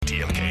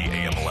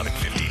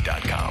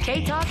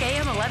K-Talk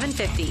AM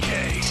 1150.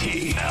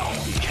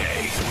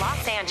 KTLK.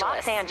 Los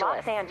Angeles.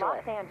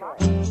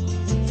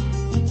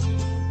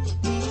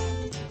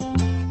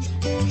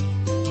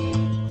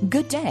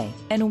 Good day,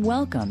 and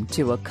welcome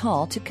to A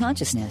Call to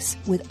Consciousness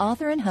with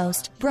author and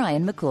host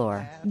Brian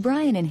McClure.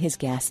 Brian and his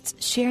guests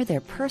share their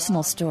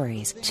personal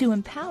stories to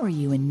empower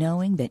you in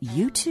knowing that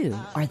you too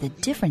are the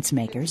difference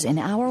makers in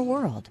our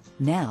world.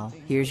 Now,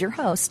 here's your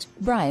host,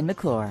 Brian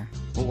McClure.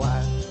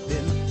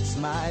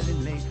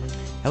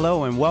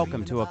 Hello and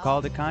welcome to A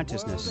Call to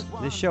Consciousness.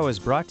 This show is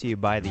brought to you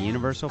by the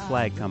Universal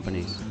Flag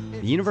Companies.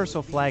 The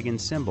Universal Flag and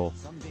symbol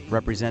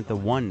represent the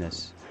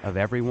oneness of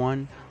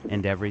everyone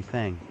and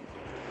everything.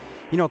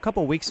 You know, a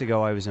couple weeks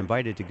ago I was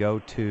invited to go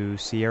to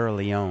Sierra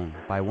Leone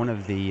by one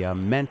of the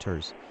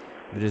mentors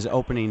that is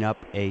opening up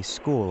a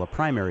school, a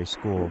primary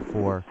school,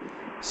 for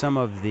some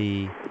of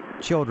the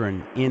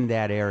children in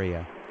that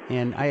area.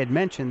 And I had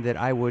mentioned that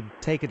I would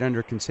take it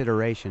under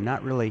consideration,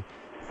 not really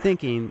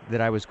thinking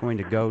that I was going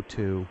to go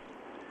to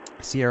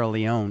Sierra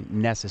Leone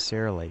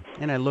necessarily.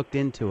 And I looked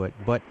into it,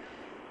 but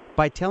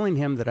by telling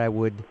him that I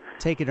would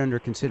take it under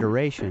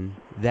consideration,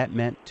 that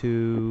meant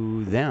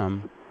to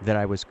them that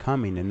I was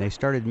coming, and they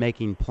started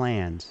making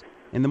plans.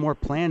 And the more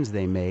plans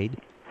they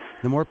made,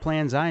 the more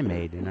plans I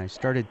made, and I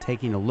started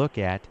taking a look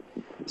at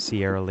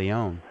Sierra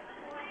Leone.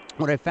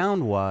 What I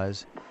found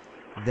was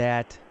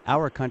that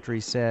our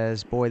country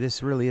says, boy,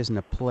 this really isn't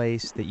a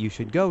place that you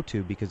should go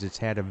to because it's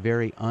had a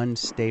very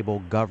unstable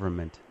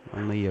government.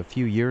 Only a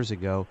few years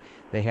ago,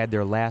 they had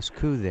their last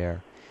coup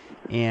there,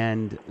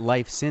 and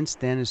life since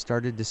then has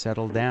started to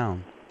settle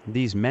down.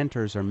 These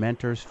mentors are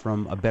mentors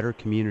from a better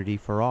community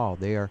for all.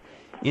 They are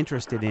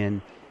interested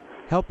in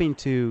helping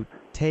to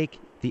take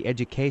the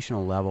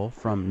educational level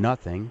from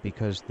nothing,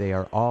 because they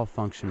are all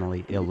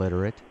functionally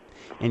illiterate,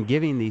 and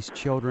giving these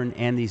children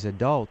and these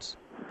adults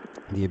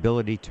the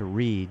ability to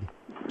read,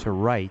 to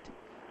write,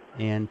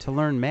 and to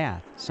learn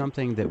math,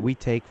 something that we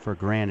take for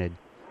granted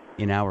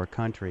in our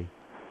country.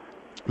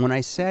 When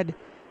I said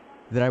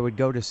that I would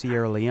go to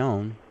Sierra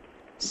Leone,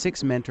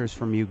 6 mentors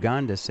from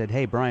Uganda said,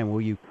 "Hey, Brian,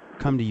 will you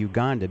come to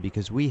Uganda,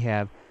 because we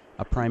have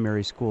a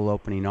primary school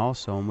opening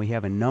also, and we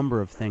have a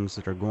number of things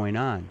that are going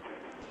on."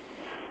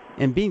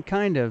 And being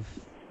kind of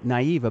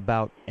naive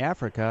about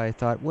Africa, I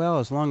thought, well,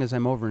 as long as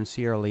I'm over in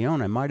Sierra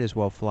Leone, I might as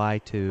well fly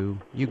to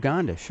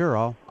Uganda.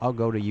 Sure, I'll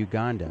go to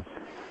Uganda.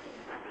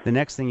 The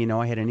next thing you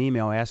know, I had an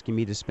email asking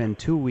me to spend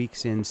 2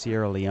 weeks in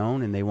Sierra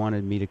Leone, and they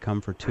wanted me to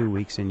come for 2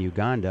 weeks in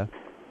Uganda.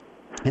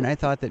 And I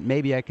thought that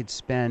maybe I could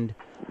spend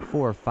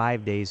 4 or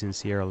 5 days in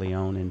Sierra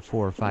Leone and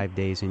 4 or 5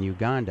 days in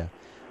Uganda.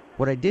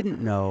 What I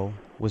didn't know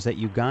was that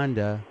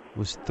Uganda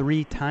was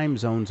 3 time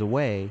zones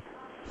away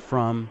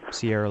from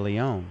Sierra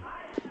Leone.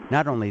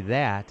 Not only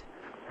that,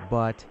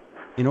 but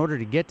in order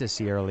to get to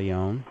Sierra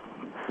Leone,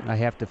 I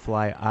have to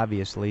fly,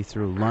 obviously,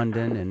 through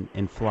London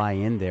and fly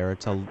in there.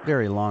 It's a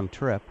very long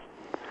trip.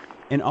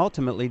 And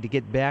ultimately, to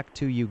get back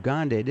to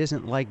Uganda, it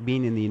isn't like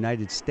being in the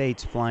United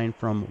States flying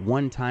from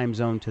one time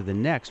zone to the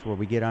next, where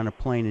we get on a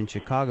plane in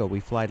Chicago,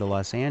 we fly to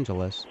Los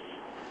Angeles.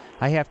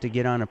 I have to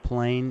get on a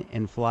plane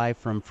and fly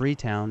from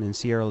Freetown in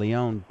Sierra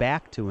Leone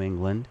back to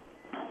England,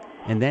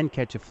 and then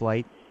catch a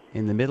flight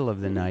in the middle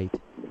of the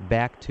night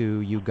back to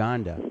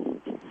Uganda.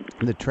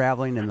 The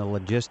traveling and the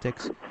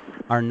logistics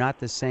are not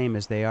the same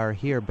as they are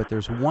here, but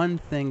there's one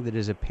thing that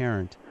is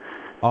apparent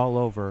all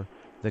over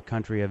the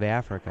country of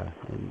Africa,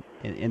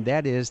 and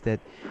that is that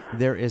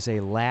there is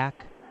a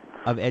lack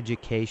of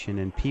education,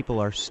 and people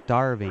are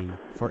starving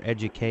for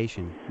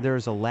education. There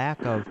is a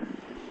lack of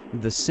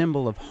the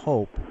symbol of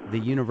hope, the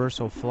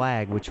universal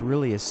flag, which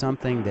really is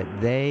something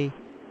that they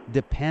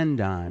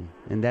depend on,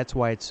 and that's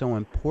why it's so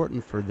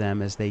important for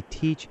them as they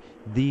teach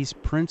these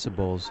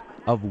principles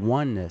of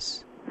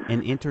oneness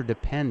and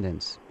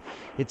interdependence.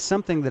 It's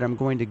something that I'm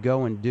going to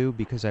go and do,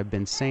 because I've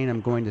been saying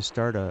I'm going to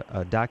start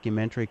a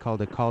documentary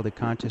called A Call to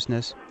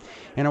Consciousness,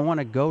 and I want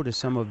to go to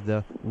some of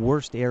the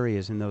worst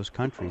areas in those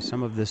countries,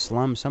 some of the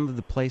slums, some of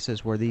the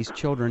places where these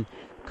children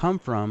come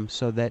from,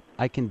 so that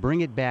I can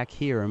bring it back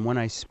here, and when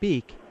I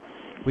speak,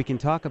 we can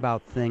talk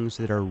about things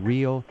that are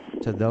real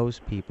to those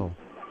people.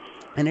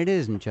 And it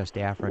isn't just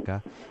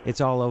Africa.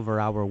 It's all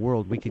over our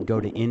world. We could go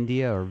to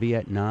India or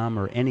Vietnam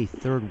or any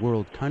third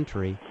world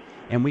country,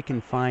 and we can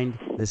find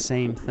the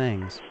same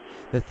things.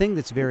 The thing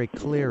that's very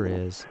clear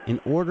is,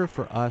 in order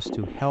for us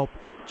to help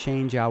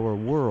change our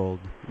world,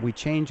 we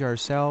change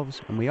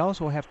ourselves, and we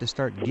also have to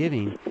start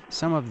giving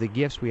some of the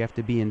gifts. We have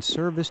to be in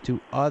service to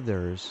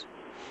others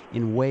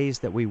in ways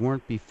that we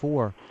weren't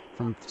before,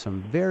 from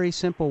some very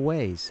simple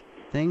ways.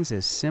 Things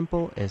as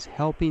simple as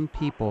helping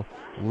people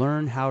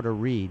learn how to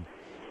read.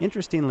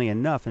 Interestingly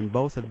enough, in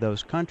both of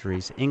those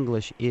countries,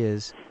 English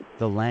is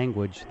the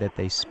language that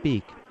they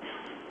speak.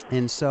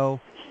 And so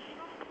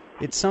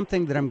it's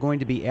something that I'm going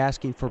to be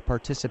asking for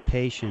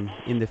participation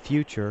in the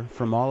future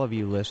from all of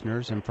you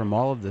listeners and from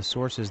all of the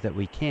sources that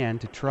we can,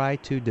 to try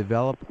to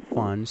develop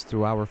funds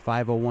through our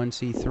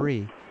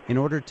 501c3 in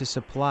order to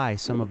supply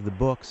some of the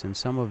books and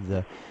some of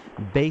the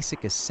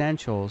basic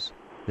essentials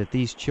that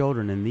these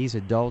children and these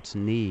adults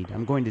need.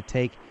 I'm going to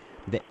take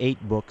the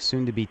 8 books,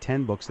 soon to be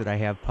 10 books that I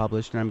have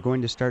published, and I'm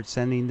going to start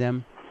sending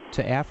them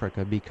to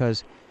Africa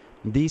because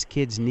these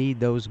kids need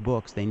those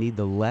books. They need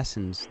the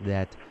lessons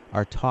that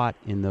are taught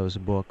in those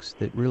books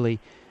that really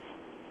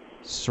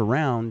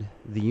surround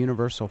the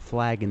universal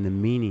flag and the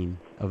meaning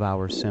of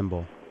our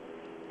symbol.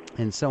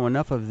 And so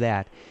enough of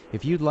that.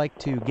 If you'd like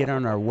to get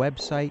on our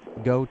website,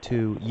 go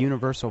to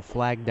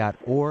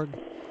universalflag.org.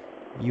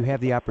 You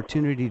have the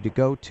opportunity to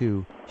go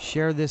to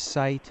share this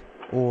site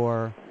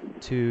or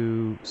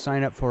to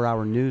sign up for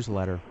our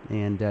newsletter.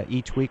 And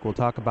each week we'll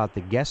talk about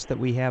the guests that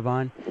we have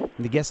on.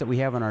 And the guests that we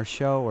have on our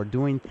show are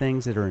doing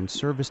things that are in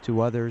service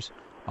to others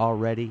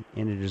already,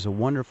 and it is a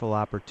wonderful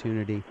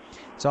opportunity.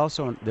 It's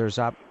also, there's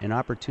an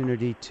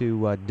opportunity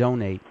to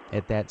donate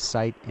at that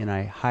site, and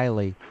I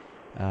highly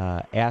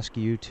ask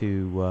you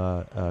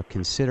to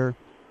consider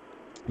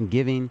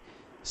giving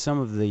some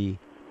of the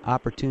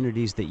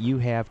opportunities that you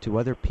have to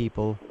other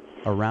people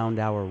around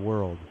our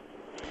world.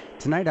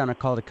 Tonight on A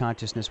Call to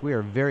Consciousness, we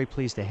are very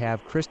pleased to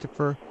have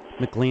Christopher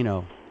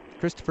Miglino.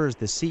 Christopher is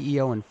the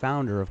CEO and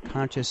founder of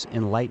Conscious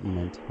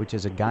Enlightenment, which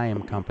is a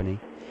Gaiam company.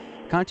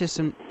 Conscious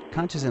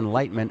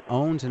Enlightenment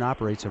owns and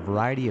operates a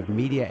variety of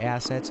media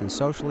assets and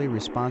socially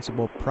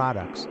responsible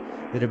products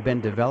that have been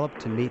developed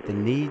to meet the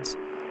needs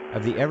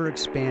of the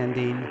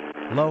ever-expanding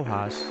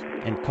LOHAS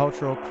and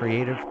cultural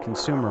creative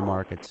consumer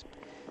markets.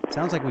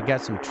 Sounds like we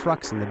got some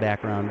trucks in the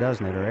background,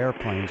 doesn't it, or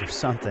airplanes or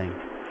something.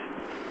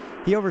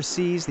 He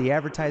oversees the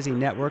advertising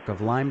network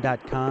of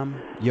Lime.com,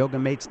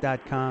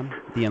 Yogamates.com,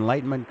 The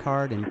Enlightenment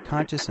Card, and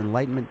Conscious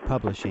Enlightenment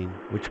Publishing,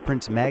 which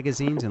prints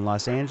magazines in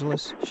Los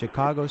Angeles,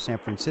 Chicago, San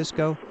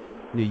Francisco,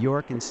 New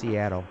York, and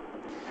Seattle.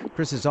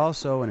 Chris is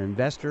also an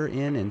investor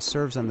in and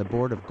serves on the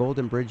board of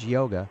Golden Bridge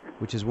Yoga,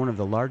 which is one of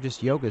the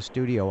largest yoga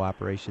studio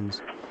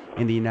operations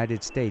in the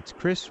United States.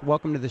 Chris,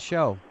 welcome to the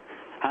show.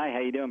 Hi, how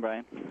you doing,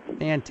 Brian?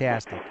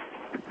 Fantastic.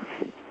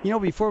 You know,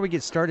 before we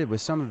get started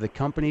with some of the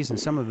companies and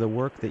some of the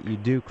work that you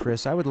do,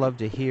 Chris, I would love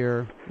to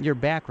hear your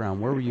background.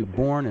 Where were you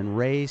born and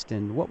raised,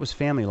 and what was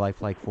family life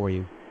like for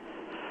you?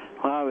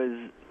 Well,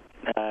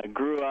 I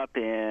grew up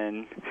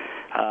in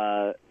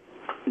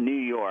New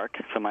York,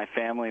 so my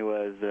family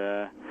was,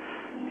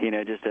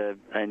 just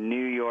a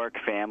New York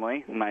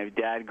family. My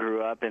dad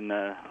grew up in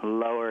the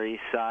Lower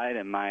East Side,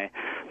 and my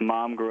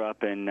mom grew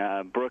up in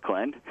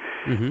Brooklyn.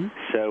 Mm-hmm.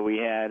 So we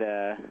had,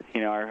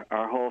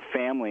 our whole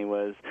family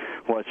was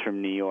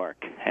from New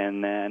York.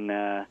 And then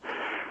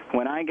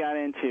when I got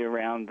into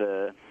around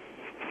the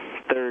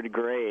 3rd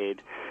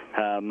grade,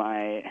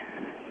 my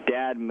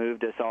dad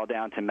moved us all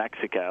down to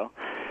Mexico,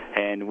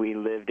 and we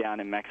lived down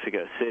in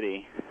Mexico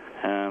City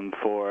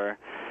for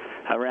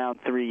around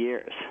 3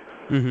 years.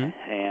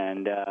 Mm-hmm.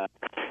 And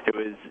it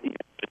was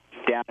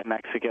down in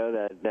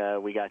Mexico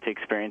that we got to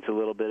experience a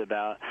little bit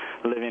about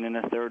living in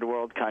a third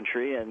world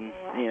country and,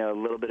 a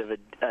little bit of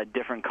a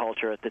different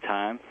culture at the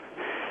time.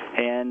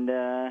 And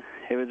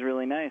it was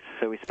really nice.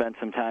 So we spent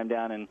some time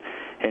down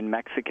in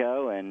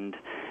Mexico, and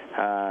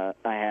I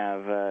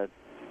have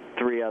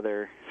 3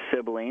 other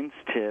siblings,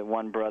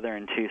 1 brother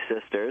and 2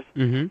 sisters,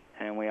 mm-hmm.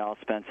 and we all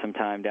spent some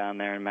time down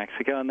there in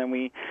Mexico. And then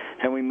we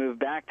moved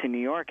back to New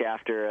York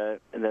after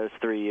those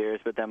 3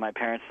 years. But then my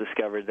parents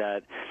discovered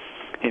that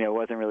it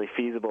wasn't really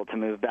feasible to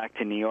move back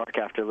to New York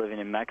after living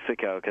in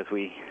Mexico, because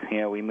we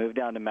moved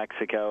down to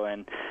Mexico,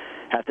 and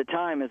at the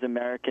time, as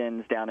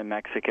Americans down in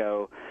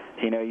Mexico,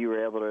 you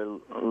were able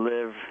to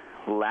live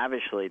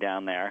lavishly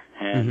down there,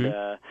 and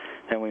mm-hmm.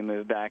 Then we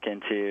moved back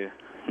into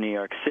New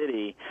York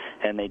City,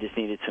 and they just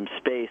needed some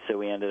space, so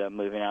we ended up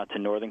moving out to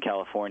Northern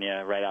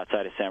California, right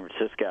outside of San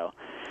Francisco,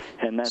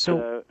 and that's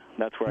where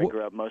I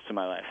grew up most of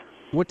my life.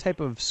 What type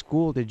of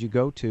school did you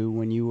go to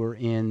when you were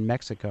in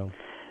Mexico?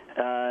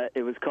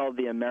 It was called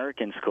the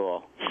American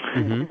School.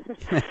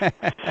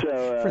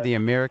 Mm-hmm. For the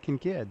American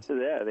kids.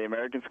 Yeah, the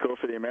American School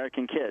for the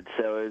American kids.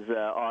 So it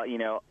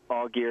was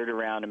all geared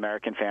around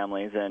American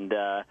families and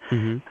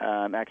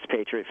mm-hmm.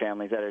 expatriate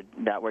families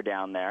that were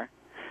down there.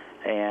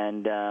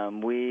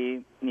 And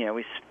we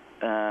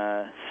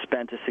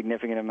spent a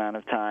significant amount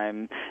of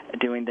time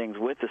doing things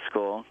with the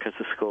school, because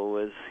the school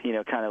was,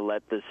 kind of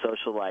led the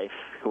social life,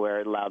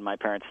 where it allowed my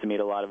parents to meet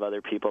a lot of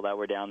other people that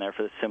were down there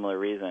for similar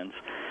reasons.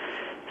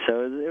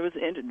 So it was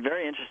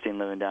very interesting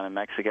living down in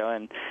Mexico,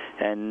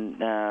 and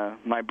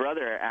my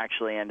brother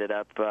actually ended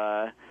up,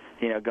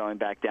 going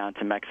back down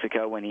to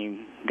Mexico when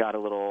he got a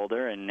little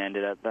older, and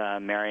ended up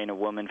marrying a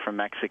woman from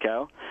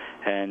Mexico,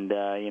 and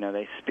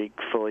they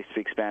fully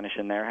speak Spanish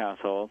in their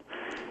household.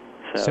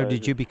 So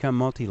did you become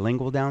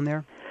multilingual down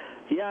there?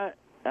 Yeah,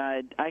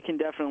 I can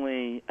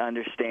definitely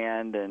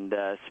understand and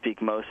speak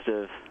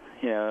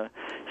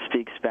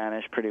speak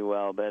Spanish pretty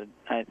well, but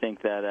I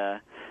think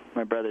that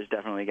my brother's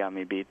definitely got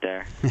me beat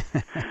there.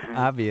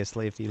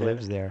 Obviously, if he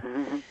lives there.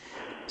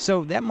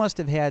 So that must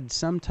have had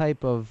some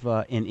type of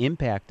an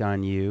impact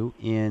on you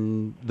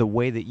in the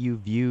way that you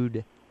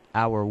viewed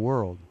our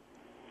world.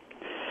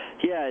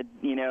 Yeah,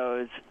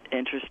 it's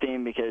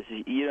interesting because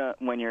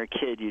when you're a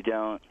kid, you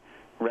don't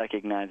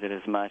recognize it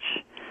as much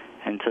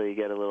until you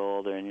get a little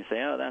older and you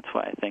say, oh, that's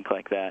why I think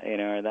like that,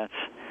 or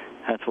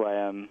that's why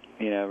I'm,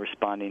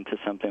 responding to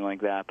something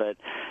like that. But,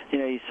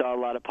 you saw a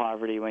lot of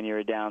poverty when you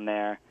were down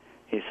there.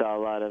 You saw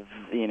a lot of,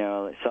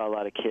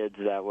 kids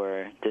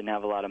that didn't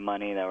have a lot of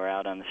money, that were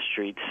out on the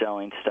streets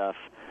selling stuff.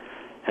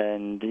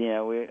 And,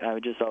 I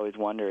would just always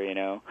wonder,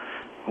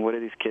 what are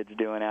these kids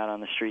doing out on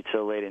the street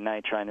so late at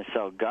night trying to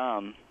sell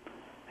gum,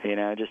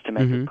 just to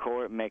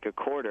make a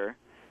quarter,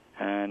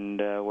 and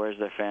where's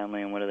their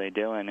family and what are they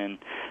doing? And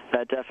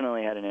that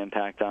definitely had an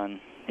impact on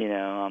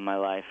my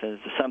life.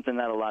 It's something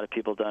that a lot of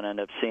people don't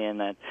end up seeing,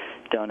 that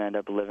don't end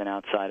up living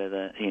outside of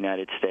the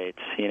United States,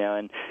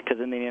 and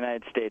because in the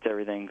United States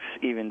everything's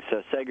even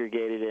so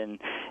segregated, and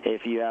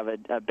if you have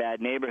a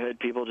bad neighborhood,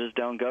 people just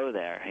don't go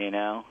there,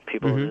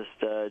 people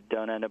just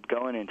don't end up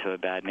going into a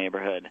bad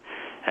neighborhood.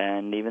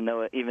 And even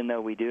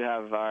though we do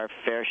have our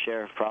fair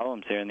share of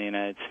problems here in the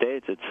United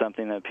States, it's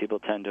something that people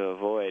tend to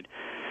avoid,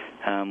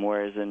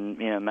 whereas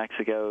in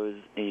Mexico,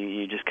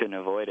 you just couldn't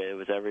avoid it. It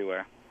was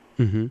everywhere.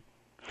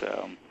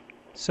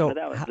 So but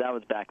that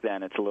was back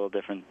then. It's a little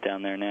different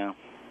down there now.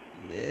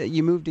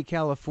 You moved to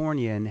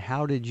California, and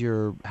how did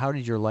your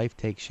life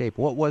take shape?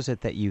 What was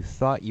it that you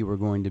thought you were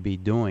going to be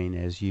doing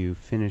as you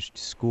finished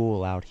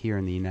school out here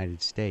in the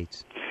United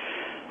States?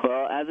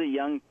 Well, as a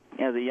young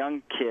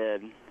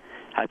kid,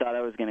 I thought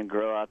I was going to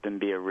grow up and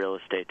be a real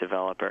estate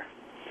developer.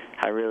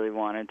 I really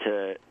wanted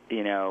to,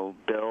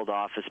 build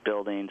office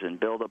buildings and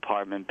build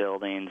apartment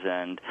buildings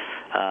and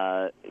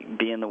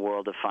be in the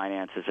world of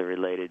finance as it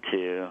related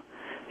to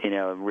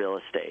real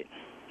estate.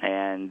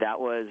 And that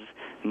was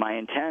my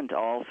intent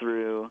all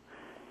through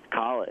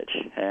college.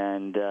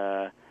 And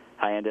I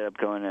ended up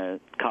going to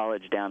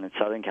college down in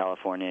Southern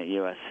California at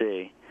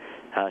USC,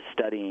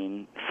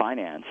 studying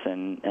finance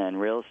and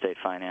real estate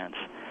finance.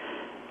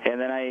 And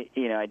then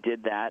I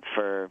did that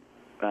for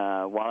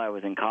while I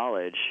was in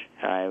college.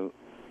 I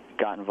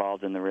got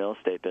involved in the real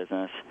estate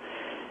business.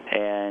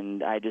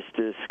 And I just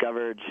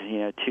discovered,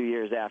 2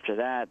 years after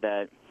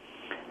that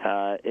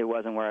it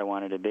wasn't where I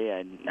wanted to be.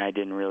 I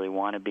didn't really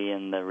want to be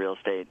in the real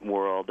estate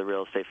world, the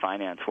real estate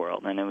finance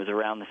world. And it was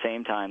around the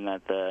same time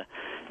that the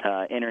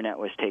internet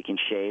was taking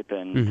shape,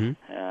 and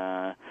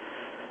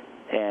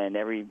and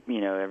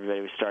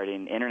everybody was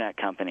starting internet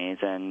companies.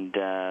 And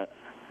a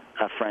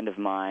friend of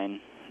mine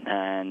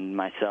and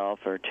myself,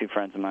 or two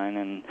friends of mine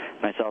and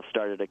myself,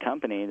 started a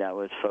company that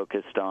was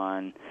focused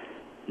on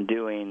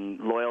doing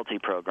loyalty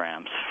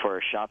programs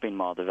for shopping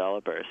mall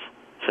developers.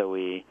 So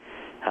we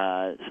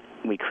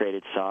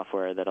created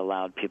software that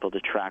allowed people to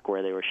track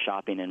where they were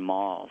shopping in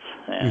malls,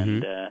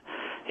 and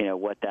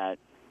what that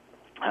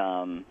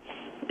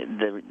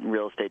the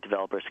real estate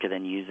developers could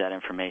then use that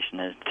information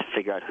to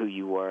figure out who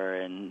you were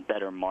and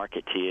better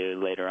market to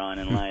you later on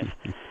in life.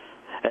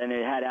 And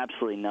it had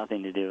absolutely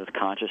nothing to do with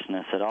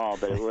consciousness at all,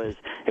 but it was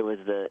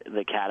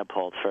the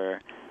catapult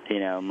for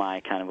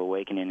my kind of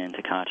awakening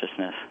into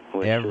consciousness.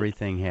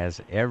 Everything has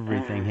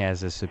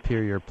a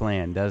superior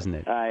plan, doesn't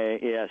it?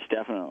 Yes,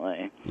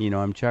 definitely.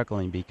 I'm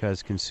chuckling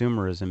because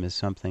consumerism is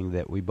something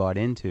that we bought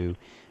into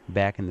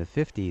back in the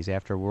 50s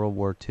after World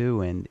War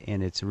II,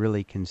 and it's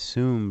really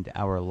consumed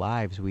our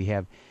lives. We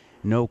have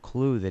no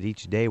clue that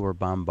each day we're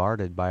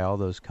bombarded by all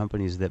those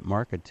companies that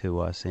market to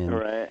us,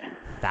 and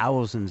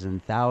thousands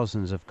and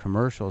thousands of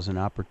commercials and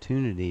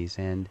opportunities.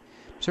 And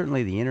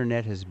certainly the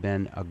internet has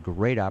been a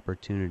great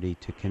opportunity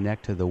to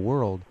connect to the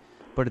world,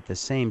 but at the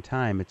same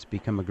time it's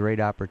become a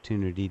great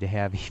opportunity to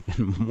have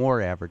even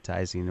more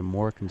advertising and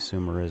more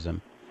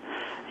consumerism.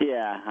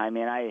 Yeah, I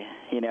mean, I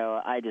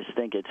just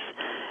think it's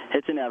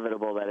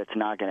inevitable that it's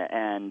not going to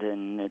end,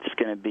 and it's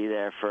going to be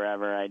there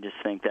forever. I just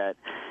think that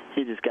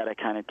you just got to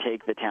kind of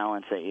take the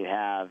talents that you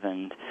have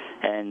and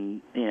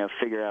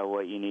figure out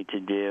what you need to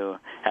do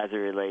as it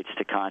relates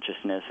to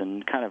consciousness,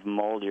 and kind of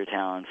mold your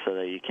talents so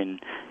that you can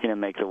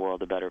make the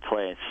world a better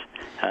place.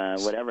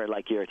 Whatever,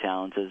 like your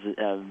talents is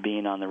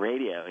being on the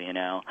radio,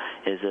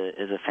 is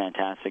a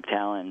fantastic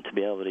talent. To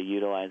be able to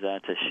utilize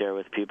that to share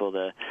with people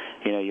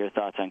your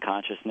thoughts on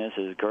consciousness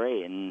is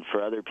great, and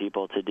for other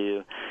people to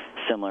do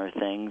similar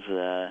things.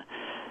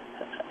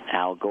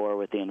 Al Gore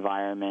with the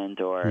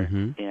environment, or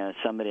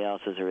somebody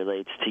else as it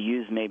relates to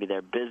use maybe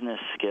their business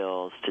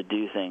skills to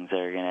do things that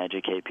are going to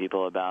educate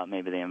people about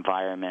maybe the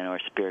environment or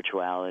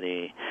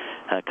spirituality,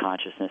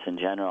 consciousness in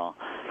general.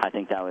 I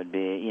think that would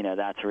be,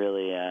 that's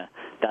really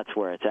that's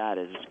where it's at,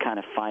 is kind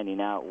of finding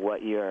out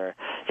what your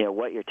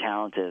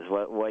talent is,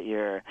 what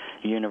your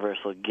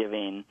universal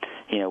giving,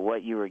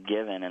 what you were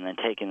given, and then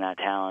taking that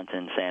talent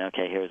and saying,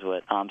 okay, here's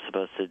what I'm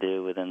supposed to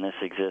do within this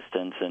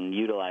existence, and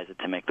utilize it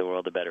to make the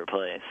world a better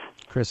place.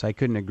 Chris, I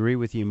couldn't agree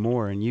with you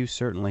more, and you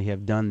certainly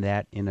have done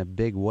that in a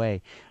big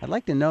way. I'd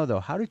like to know,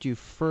 though, how did you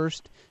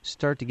first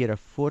start to get a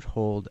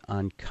foothold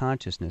on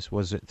consciousness?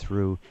 Was it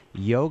through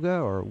yoga,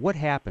 or what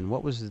happened?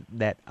 What was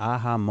that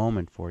aha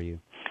moment for you?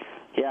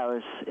 Yeah,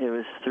 it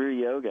was through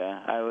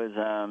yoga.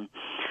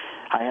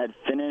 I had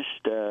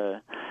finished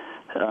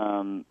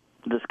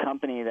this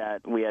company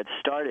that we had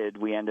started.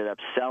 We ended up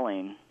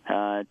selling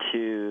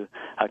to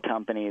a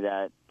company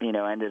that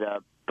ended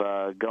up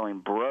going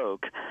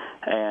broke.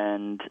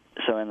 And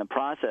so in the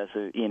process,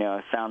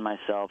 I found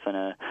myself in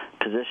a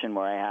position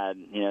where I had,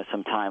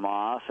 some time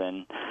off,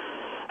 and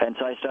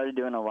so I started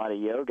doing a lot of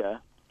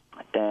yoga,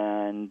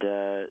 and,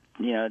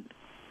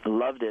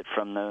 loved it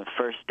from the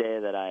first day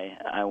that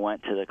I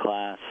went to the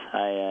class.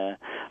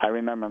 I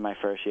remember my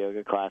first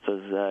yoga class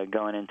was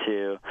going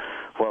into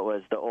what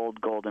was the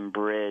old Golden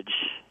Bridge,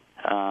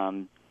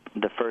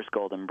 the first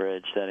Golden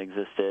Bridge that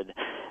existed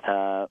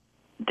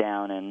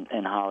down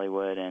in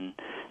Hollywood, and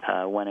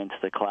went into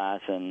the class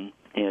and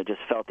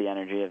just felt the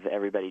energy of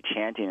everybody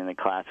chanting in the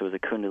class. It was a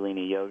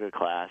Kundalini yoga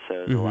class, so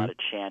there was a lot of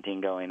chanting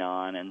going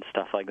on and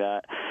stuff like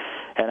that.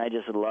 And I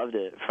just loved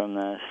it from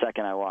the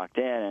second I walked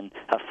in. And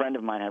a friend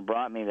of mine had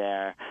brought me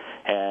there,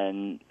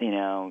 and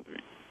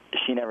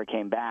she never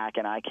came back,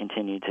 and I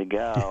continued to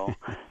go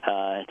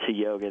to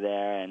yoga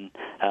there, and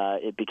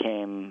it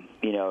became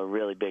a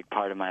really big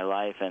part of my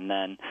life. And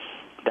then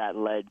that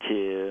led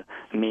to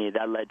me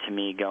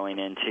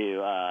going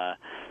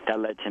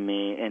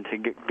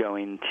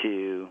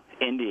to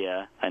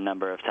India a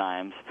number of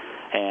times.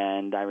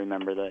 And I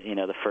remember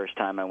the first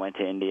time I went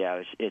to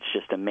India, it's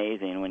just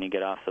amazing when you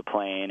get off the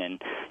plane, and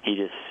you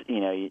just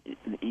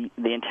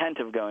the intent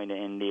of going to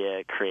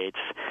India creates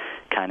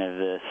kind of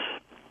this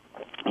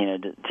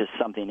just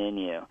something in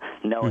you,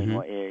 knowing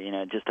what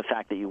you're, just the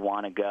fact that you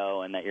want to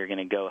go and that you're going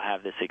to go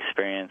have this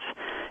experience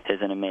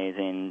is an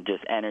amazing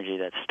just energy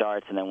that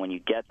starts. And then when you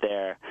get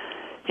there,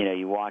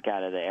 you walk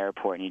out of the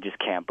airport and you just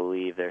can't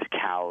believe there's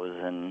cows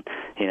and,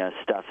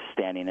 stuff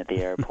standing at the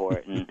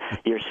airport. And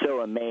you're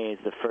so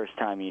amazed the first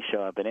time you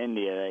show up in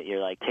India that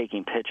you're like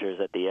taking pictures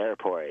at the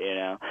airport,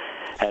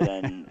 And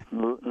then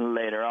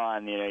later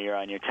on, you're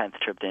on your 10th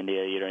trip to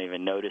India, you don't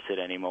even notice it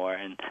anymore.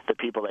 And the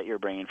people that you're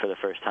bringing for the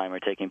first time are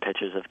taking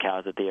pictures of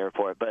cows at the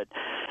airport. But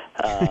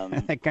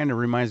that kind of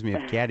reminds me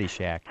of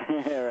Caddyshack.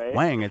 Right?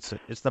 Wang, it's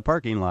the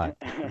parking lot.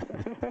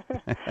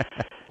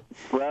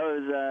 Well,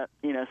 it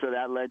was, so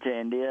that led to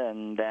India,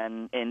 and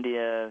then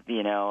India,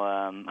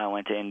 I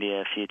went to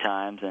India a few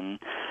times, and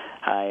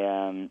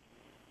I,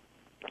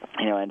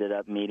 ended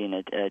up meeting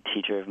a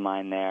teacher of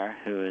mine there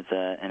who was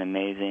an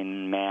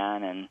amazing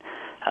man,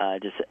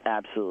 and just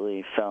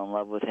absolutely fell in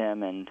love with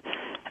him, and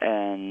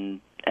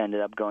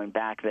ended up going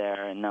back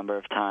there a number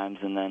of times,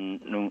 and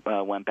then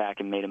went back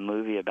and made a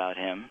movie about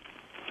him.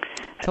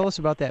 Tell us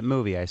about that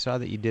movie. I saw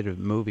that you did a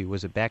movie.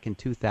 Was it back in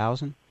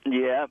 2000?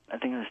 Yeah, I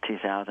think it was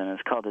 2000.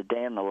 It's called A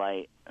Day in the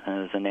Light.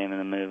 Is the name of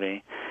the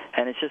movie,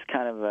 and it's just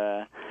kind of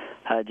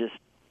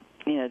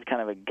it's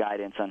kind of a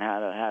guidance on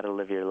how to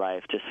live your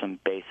life. Just some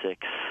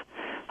basics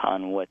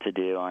on what to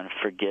do, on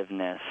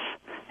forgiveness,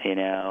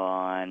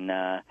 on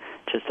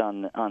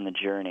the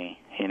journey.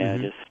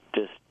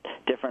 Just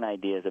different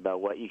ideas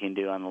about what you can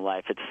do on the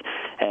life.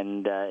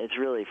 It's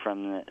really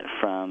from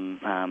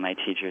my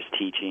teacher's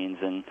teachings,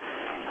 and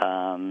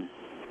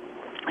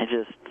it's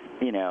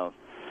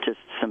just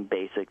some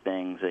basic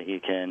things that you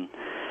can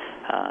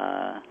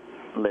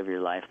live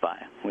your life by,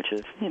 which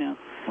is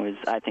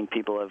I think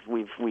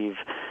we've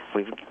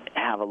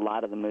have a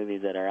lot of the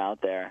movies that are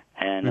out there,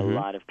 and a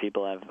lot of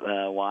people have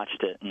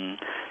watched it, and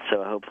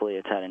so hopefully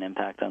it's had an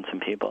impact on some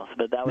people.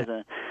 But that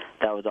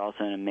was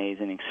also an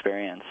amazing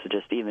experience.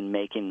 Just even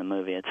making the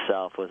movie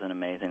itself was an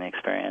amazing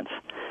experience.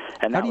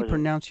 And how do you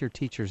pronounce your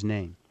teacher's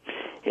name?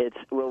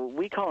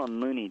 We call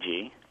him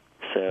Muniji.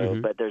 So,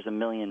 but there's a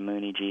million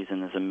Munijis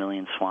and there's a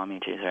million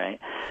Swamijis, right?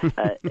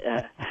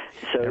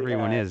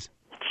 Everyone is.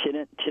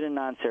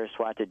 Chidanand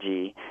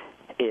Saraswatiji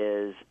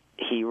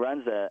he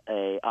runs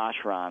a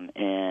ashram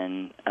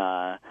in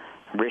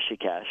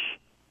Rishikesh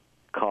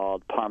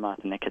called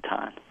Paramath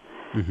Niketan,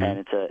 and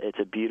it's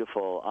a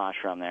beautiful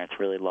ashram there. It's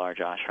a really large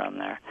ashram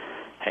there,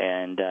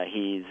 and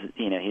he's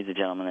a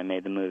gentleman that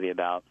made the movie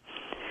about.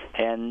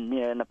 And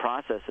in the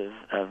process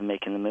of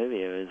making the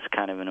movie, it was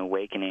kind of an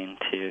awakening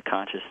to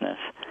consciousness.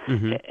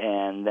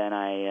 And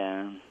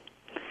then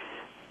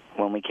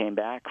when we came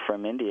back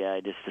from India, I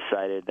just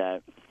decided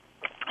that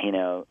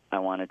I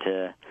wanted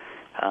to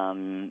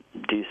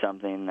do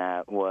something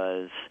that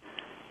was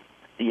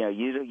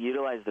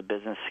utilize the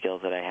business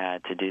skills that I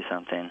had to do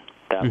something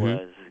that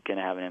was going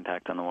to have an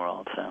impact on the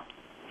world.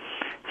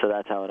 So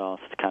that's how it all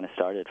kind of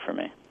started for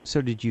me.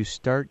 So did you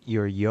start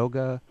your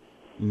yoga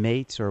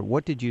mates, or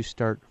what did you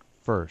start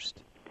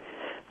first?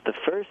 The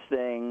first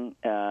thing,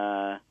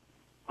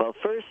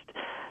 first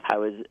I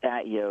was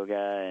at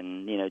yoga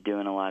and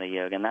doing a lot of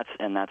yoga,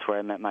 and that's where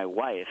I met my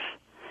wife,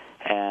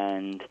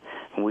 and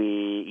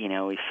we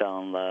fell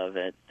in love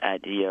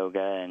at yoga,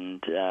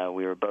 and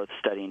we were both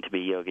studying to be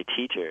yoga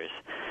teachers,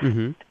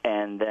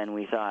 and then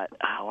we thought,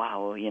 oh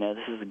wow,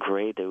 this is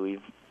great that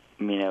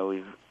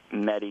we've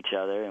met each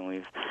other, and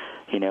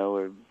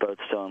we're both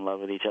still in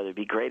love with each other. It'd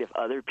be great if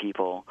other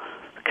people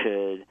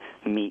could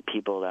meet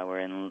people that were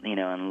in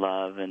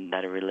love and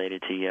that are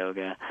related to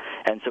yoga.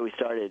 And so we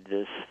started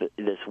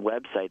this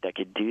website that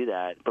could do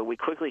that, but we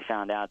quickly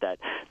found out that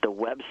the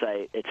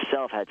website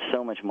itself had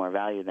so much more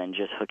value than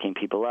just hooking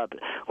people up.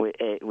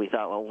 We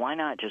thought, well, why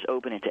not just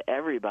open it to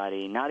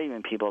everybody, not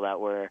even people that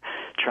were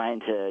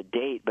trying to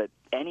date, but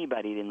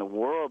anybody in the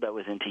world that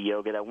was into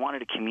yoga that wanted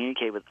to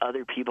communicate with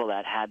other people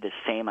that had the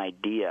same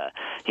idea,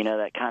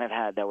 that kind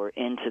of that were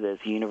into this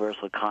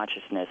universal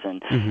consciousness,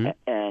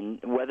 and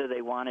whether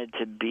they wanted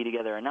to be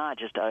together or not,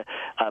 just a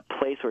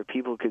place where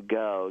people could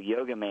go,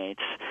 yoga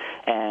mates,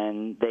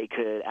 and they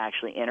could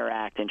actually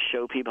interact and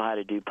show people how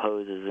to do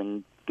poses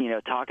and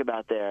talk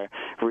about their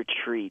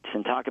retreats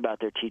and talk about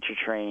their teacher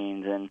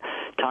trainings and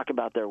talk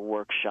about their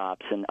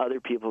workshops, and other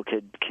people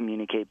could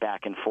communicate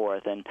back and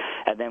forth. And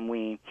then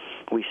we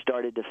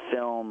started to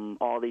film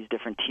all these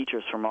different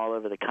teachers from all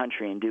over the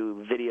country and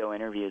do video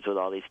interviews with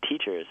all these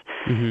teachers.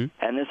 Mm-hmm.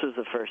 And this was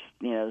the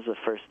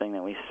first thing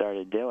that we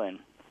started doing.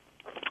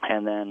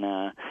 And then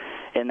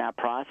in that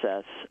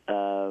process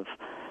of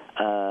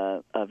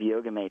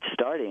Yoga Mates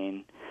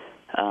starting,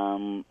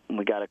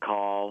 we got a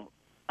call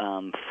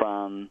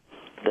from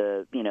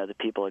the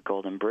people at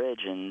Golden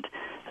Bridge, and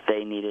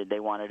they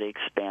wanted to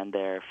expand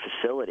their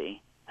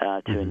facility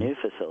to a new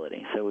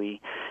facility. So we,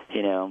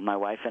 my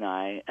wife and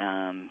I,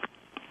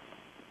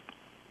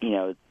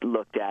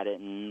 looked at it,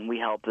 and we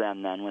helped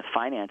them then with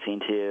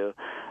financing to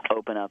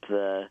open up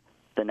the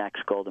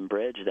next Golden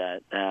Bridge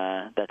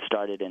that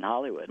started in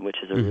Hollywood, which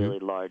is a really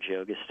large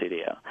yoga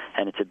studio,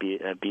 and it's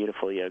a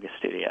beautiful yoga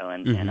studio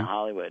in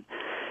Hollywood.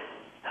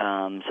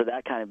 So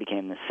that kind of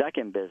became the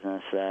second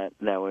business that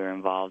we were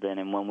involved in.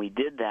 And when we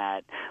did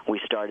that, we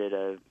started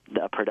a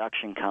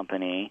production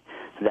company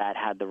that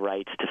had the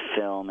rights to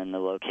film in the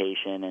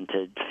location and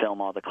to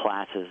film all the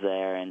classes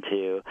there and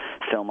to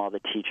film all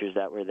the teachers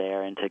that were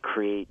there and to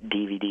create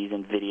DVDs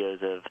and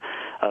videos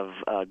of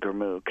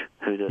Gurmukh,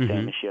 who's a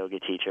famous yoga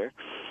teacher.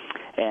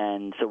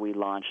 And so we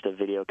launched a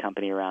video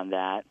company around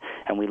that,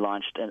 and we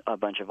launched a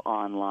bunch of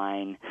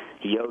online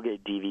yoga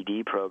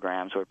DVD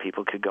programs where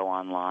people could go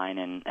online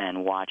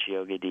and watch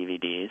yoga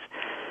DVDs.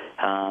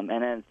 And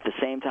then at the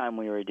same time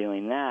we were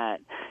doing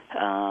that,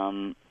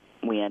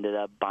 we ended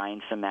up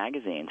buying some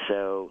magazines.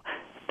 So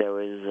there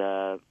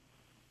was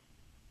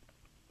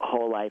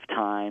Whole Life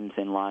Times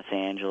in Los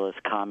Angeles,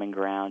 Common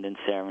Ground in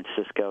San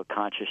Francisco,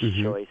 Conscious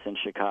Choice in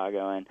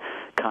Chicago, and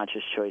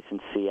Conscious Choice in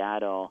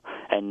Seattle.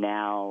 And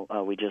now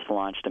we just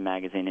launched a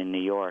magazine in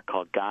New York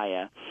called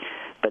Gaiam.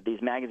 But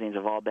these magazines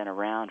have all been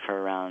around for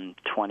around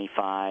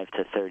 25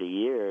 to 30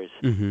 years.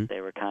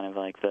 They were kind of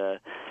like the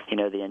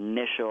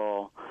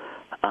initial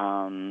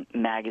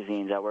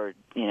magazines that were,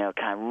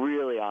 kind of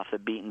really off the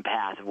beaten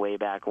path way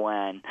back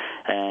when.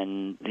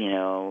 And,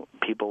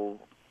 people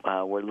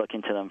were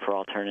looking to them for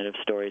alternative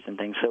stories and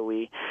things. So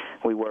we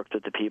worked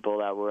with the people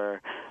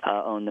that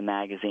owned the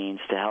magazines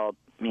to help,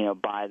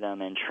 buy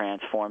them and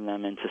transform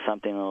them into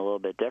something a little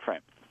bit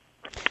different.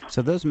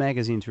 So those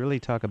magazines really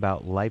talk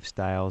about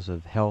lifestyles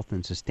of health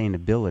and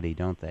sustainability,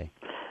 don't they?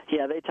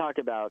 Yeah, they talk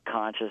about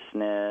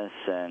consciousness,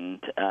 and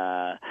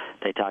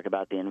they talk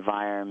about the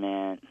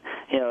environment.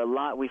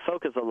 We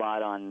focus a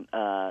lot on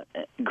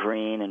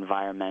green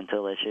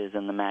environmental issues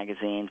in the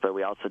magazines, but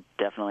we also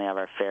definitely have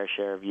our fair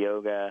share of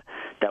yoga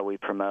that we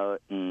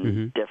promote,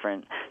 and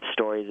different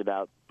stories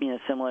about,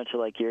 similar to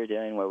like you're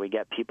doing, where we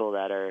get people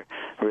that are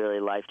really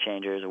life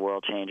changers,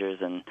 world changers,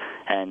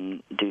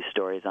 and do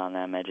stories on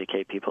them,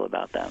 educate people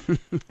about them.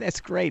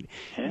 That's great.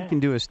 Yeah. You can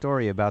do a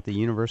story about the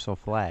universal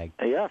flag.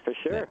 Yeah, for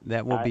sure.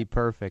 That will be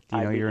perfect.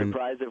 I'd be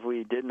surprised if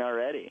we didn't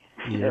already.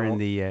 You're in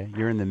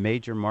the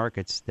major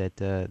markets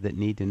that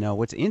need to know.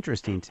 What's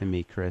interesting to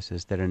me, Chris,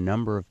 is that a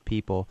number of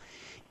people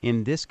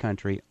in this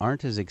country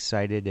aren't as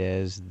excited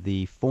as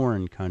the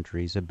foreign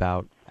countries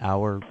about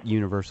our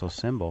universal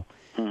symbol.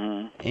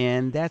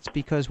 And that's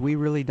because we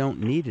really don't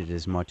need it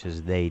as much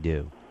as they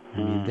do. I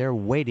mean, they're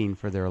waiting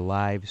for their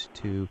lives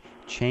to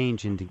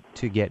change and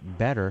to get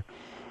better.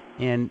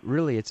 And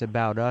really, it's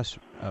about us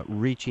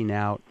reaching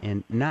out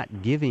and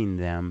not giving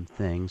them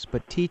things,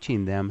 but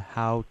teaching them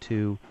how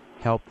to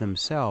help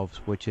themselves,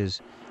 which is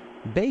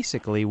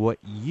basically what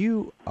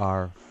you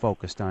are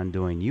focused on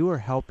doing. You are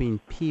helping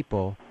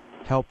people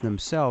help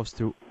themselves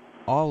through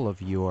all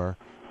of your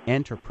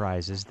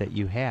enterprises that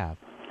you have.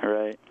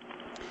 Right.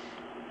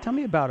 Tell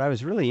me about, I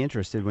was really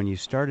interested when you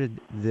started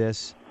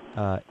this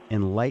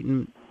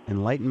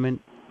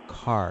Enlightenment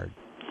card.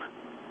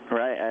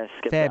 Right, I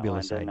skipped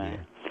Fabulous that one,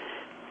 idea.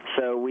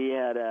 So we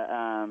had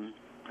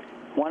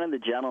one of the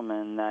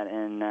gentlemen that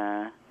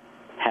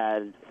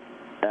had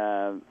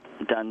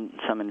done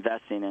some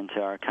investing into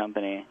our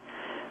company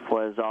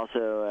was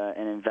also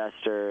an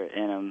investor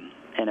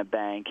in a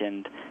bank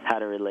and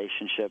had a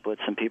relationship with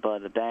some people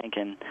at the bank.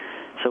 And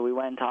so we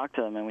went and talked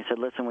to them, and we said,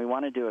 listen, we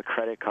want to do a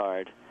credit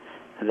card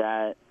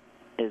that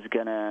is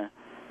going to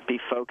be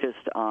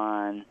focused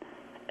on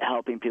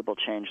helping people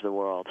change the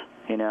world.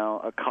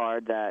 A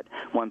card that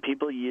when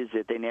people use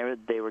it,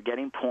 they were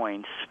getting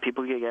points.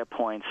 People could get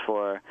points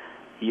for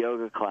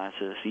yoga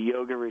classes,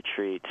 yoga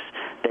retreats.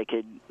 They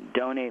could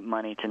donate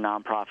money to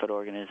nonprofit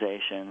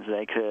organizations.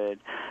 They could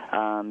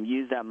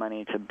use that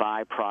money to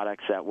buy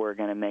products that were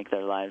going to make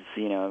their lives,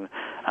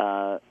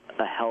 a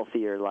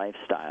healthier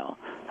lifestyle.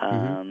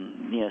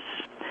 Yes,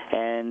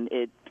 and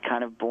it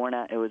kind of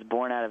it was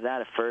born out of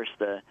that. At first,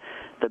 the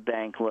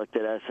bank looked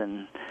at us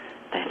and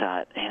they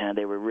thought,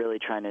 they were really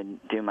trying to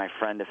do my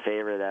friend a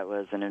favor that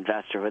was an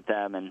investor with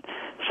them, and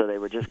so they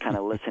were just kind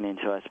of listening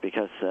to us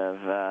because of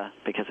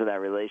that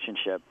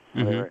relationship.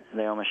 Mm-hmm.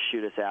 They almost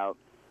shoot us out.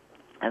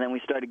 And then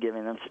we started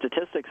giving them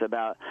statistics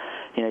about,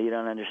 you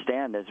don't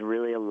understand, there's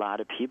really a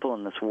lot of people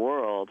in this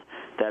world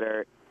that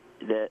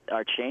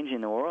are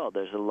changing the world.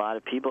 There's a lot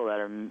of people that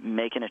are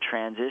making a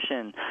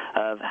transition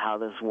of how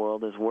this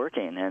world is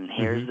working. And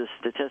here's the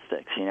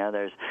statistics.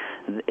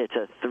 It's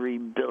a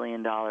 $3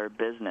 billion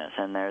business,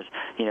 and there's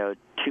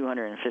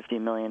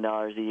 $250 million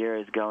a year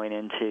is going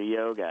into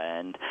yoga,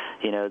 and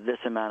this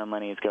amount of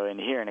money is going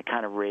here. And it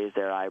kind of raised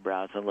their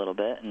eyebrows a little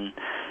bit,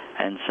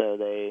 and so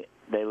they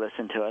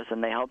listened to us,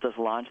 and they helped us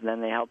launch.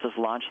 Then they helped us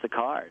launch the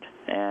card,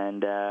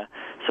 and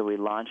so we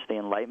launched the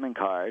Enlightenment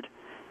card.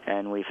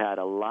 And we've had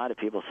a lot of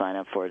people sign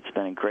up for it. It's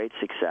been a great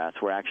success.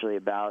 We're actually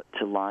about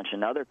to launch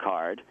another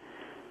card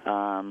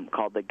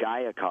called the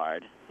Gaia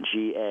card,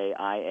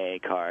 Gaia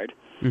card,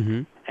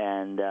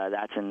 and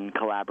that's in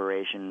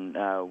collaboration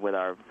with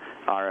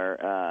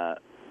our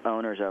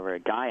owners over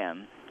at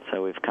Gaiam.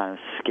 So we've kind of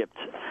skipped,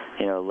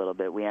 a little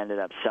bit. We ended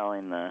up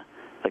selling the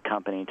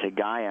company to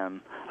Gaiam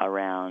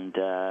around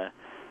a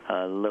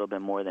little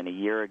bit more than a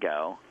year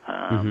ago.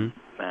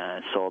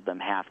 Sold them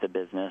half the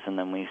business, and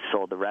then we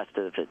sold the rest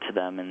of it to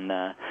them in,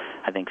 I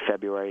think,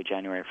 January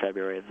or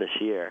February of this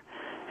year.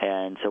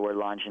 And so we're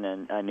launching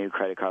a new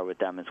credit card with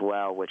them as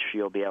well, which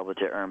you'll be able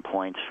to earn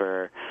points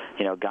for.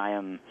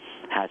 Gaiam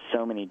has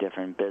so many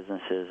different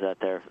businesses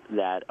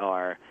that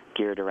are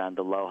geared around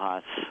the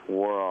Lohas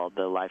world,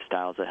 the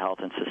lifestyles of health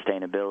and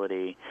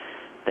sustainability.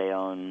 They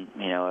own,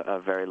 a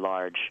very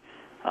large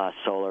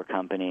solar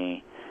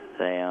company.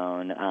 They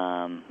own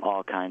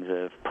all kinds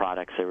of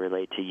products that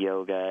relate to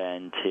yoga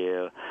and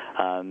to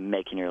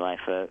making your life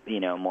a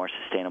more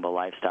sustainable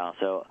lifestyle.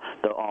 So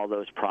all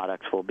those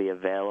products will be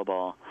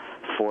available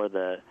for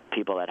the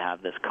people that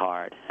have this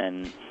card.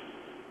 And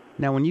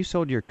now, when you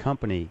sold your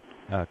company,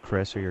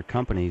 Chris, or your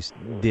companies,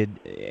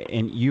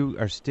 and you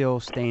are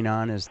still staying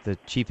on as the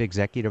chief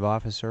executive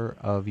officer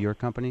of your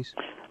companies?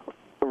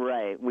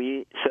 Right.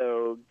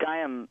 So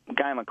Gaiam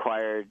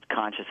acquired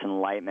Conscious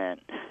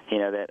Enlightenment.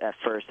 That at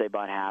first they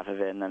bought half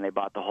of it, and then they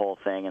bought the whole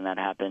thing, and that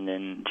happened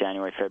in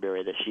January,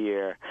 February this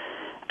year.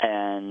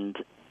 And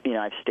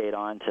I've stayed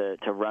on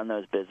to run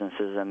those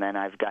businesses, and then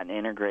I've gotten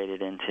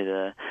integrated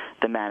into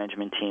the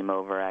management team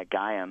over at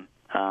Gaiam.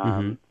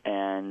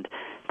 And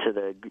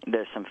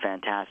there's some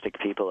fantastic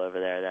people over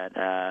there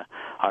that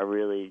are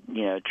really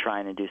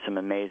trying to do some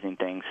amazing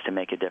things to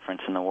make a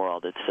difference in the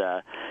world.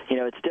 It's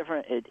it's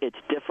different. It's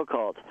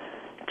difficult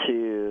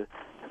to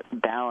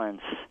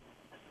balance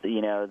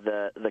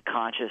the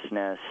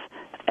consciousness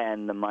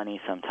and the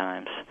money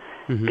sometimes,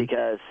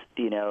 because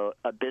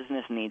a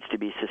business needs to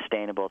be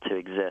sustainable to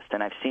exist.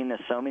 And I've seen this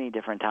so many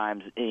different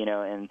times,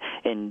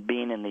 in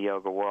being in the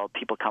yoga world.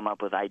 People come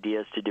up with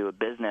ideas to do a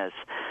business,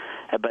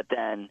 but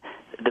then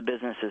the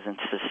business isn't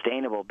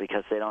sustainable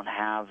because they don't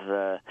have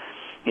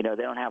they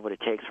don't have what it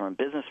takes from a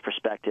business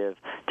perspective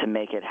to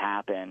make it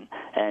happen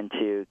and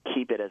to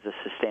keep it as a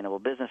sustainable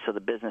business, so the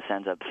business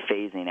ends up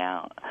phasing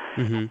out.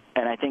 And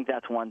I think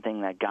that's one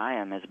thing that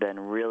Gaiam has been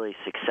really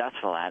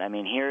successful at. I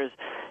mean, here's,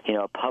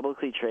 a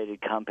publicly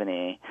traded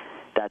company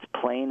that's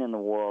playing in the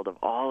world of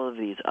all of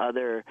these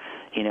other,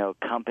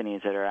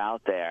 companies that are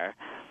out there,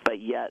 but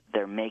yet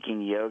they're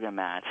making yoga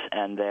mats,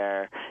 and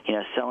they're,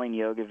 selling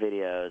yoga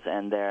videos,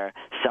 and they're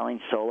selling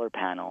solar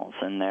panels,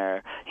 and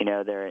they're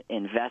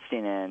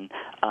investing in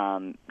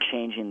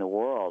changing the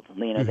world.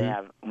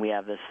 We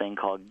have this thing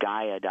called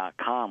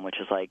Gaia.com, which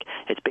is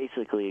it's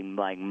basically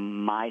like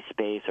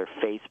MySpace or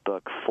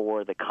Facebook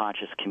for the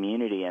conscious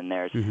community, and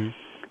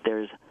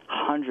there's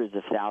hundreds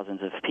of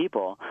thousands of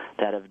people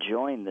that have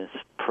joined this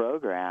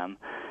program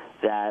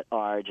that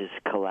are just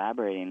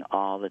collaborating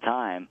all the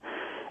time.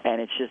 And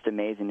it's just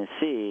amazing to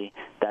see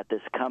that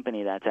this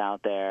company that's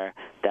out there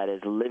that is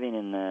living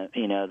in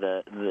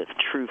the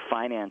true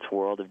finance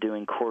world of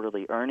doing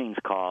quarterly earnings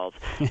calls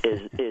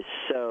is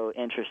so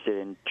interested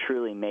in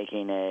truly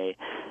making a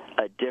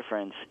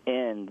difference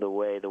in the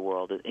way the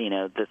world,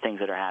 the things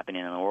that are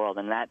happening in the world.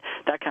 And that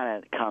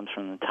kind of comes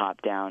from the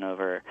top down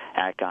over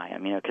at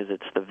Gaiam, because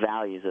it's the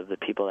values of the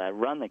people that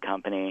run the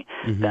company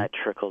that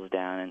trickles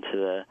down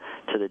into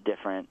the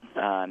different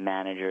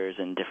managers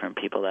and different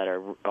people that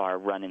are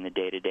running the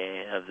day-to-day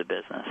of the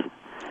business.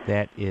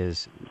 That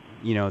is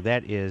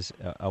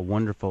a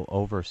wonderful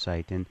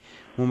oversight. And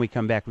when we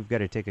come back, we've got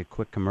to take a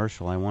quick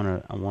commercial. I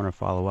want to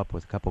follow up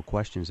with a couple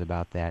questions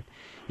about that.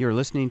 You're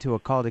listening to A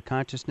Call to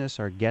Consciousness.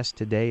 Our guest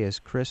today is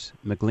Chris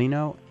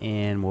Miglino,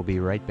 and we'll be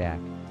right back.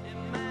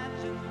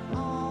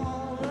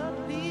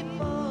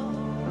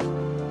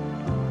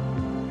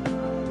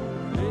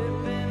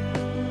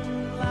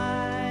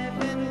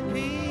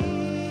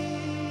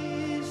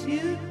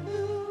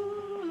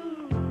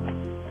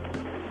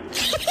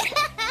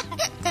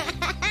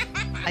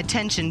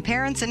 Attention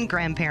parents and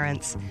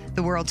grandparents.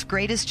 The world's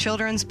greatest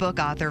children's book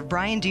author,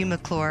 Brian D.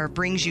 McClure,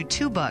 brings you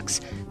two books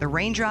The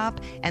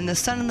Raindrop, and The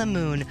Sun and the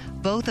Moon,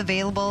 both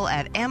available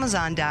at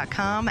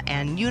Amazon.com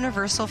and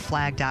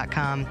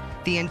UniversalFlag.com.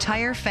 The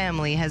entire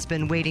family has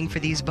been waiting for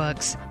these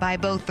books. Buy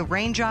both The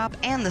Raindrop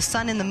and The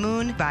Sun and the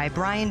Moon by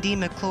Brian D.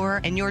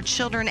 McClure, and your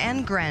children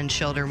and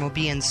grandchildren will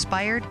be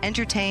inspired,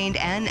 entertained,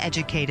 and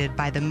educated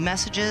by the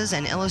messages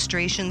and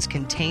illustrations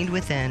contained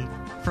within.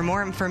 For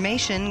more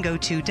information, go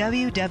to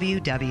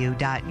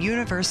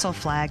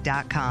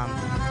www.universalflag.com.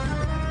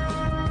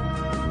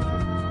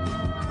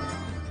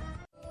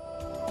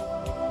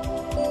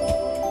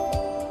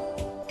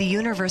 The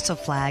universal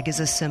flag is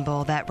a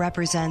symbol that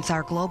represents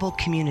our global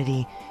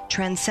community,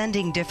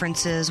 transcending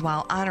differences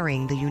while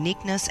honoring the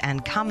uniqueness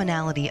and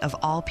commonality of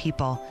all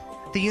people.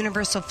 The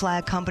universal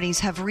flag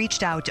companies have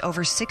reached out to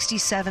over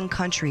 67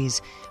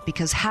 countries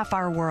because half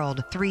our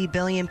world, 3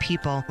 billion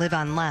people, live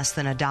on less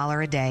than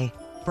 $1 a day.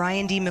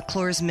 Brian D.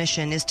 McClure's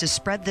mission is to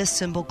spread this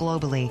symbol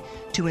globally,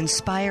 to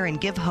inspire and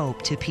give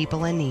hope to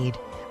people in need.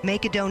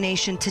 Make a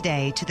donation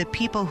today to the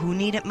people who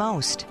need it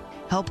most.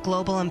 Help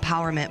global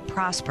empowerment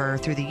prosper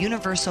through the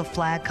Universal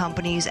Flag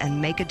Companies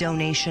and make a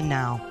donation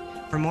now.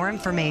 For more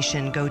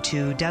information, go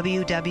to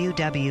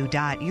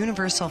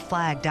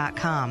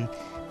www.universalflag.com.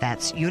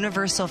 That's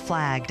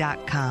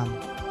universalflag.com.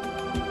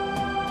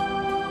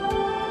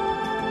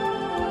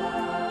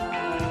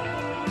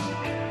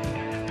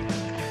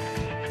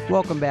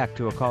 Welcome back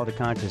to A Call to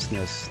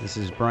Consciousness. This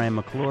is Brian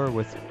McClure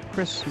with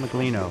Chris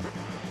Miglino.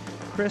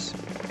 Chris,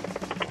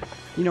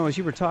 you know, as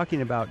you were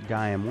talking about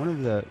Gaiam, one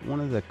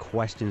of the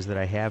questions that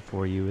I have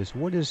for you is,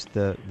 what is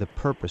the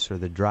purpose or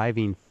the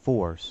driving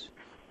force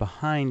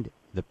behind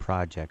the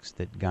projects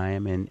that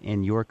Gaiam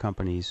and your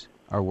companies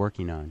are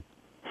working on?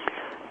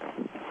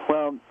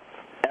 Well,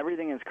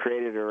 everything is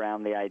created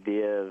around the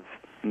idea of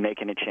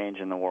making a change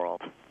in the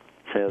world,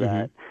 so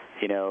that,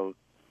 you know,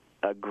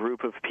 a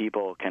group of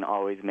people can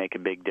always make a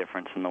big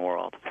difference in the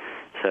world.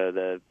 So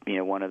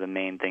one of the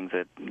main things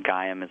that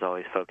Gaiam is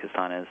always focused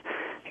on is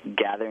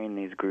gathering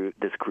this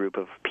group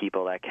of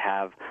people that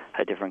have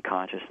a different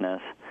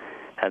consciousness,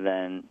 and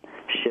then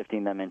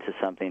shifting them into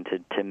something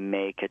to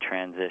make a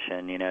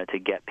transition, you know, to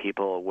get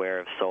people aware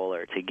of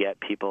solar, to get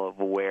people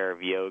aware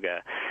of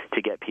yoga,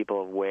 to get people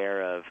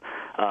aware of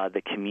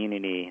the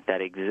community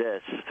that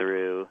exists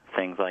through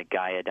things like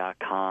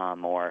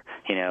Gaia.com or,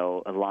 you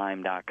know,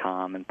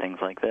 Lime.com and things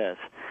like this.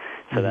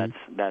 So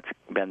that's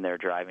been their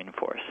driving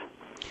force.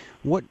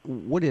 What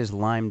is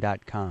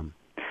Lime.com?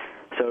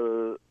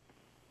 So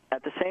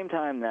at the same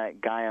time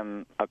that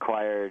Gaiam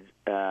acquired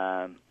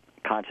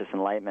Conscious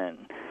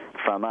Enlightenment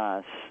from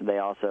us, they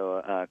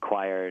also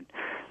acquired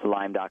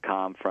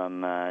Lime.com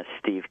from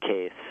Steve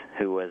Case,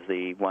 who was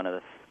one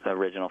of the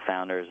original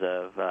founders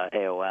of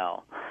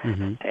AOL.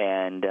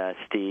 And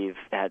Steve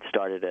had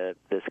started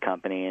this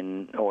company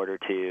in order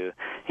to, you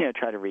know,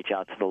 try to reach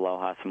out to the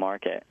Lohas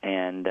market.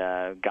 And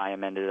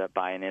Gaiam ended up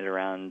buying it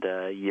around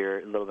a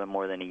little bit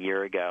more than a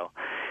year ago.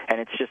 And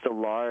it's just a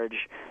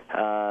large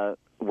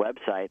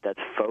website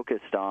that's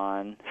focused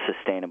on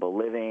sustainable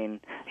living,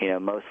 you know,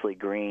 mostly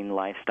green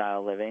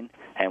lifestyle living,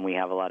 and we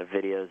have a lot of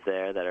videos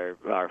there that are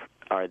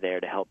there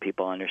to help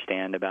people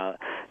understand about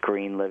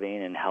green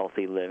living and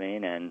healthy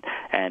living and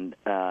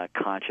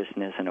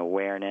consciousness and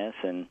awareness,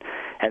 and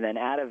then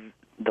out of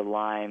the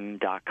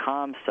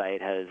Lime.com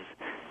site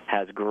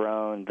has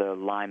grown the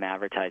Lime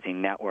Advertising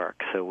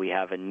Network. So we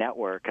have a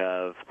network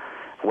of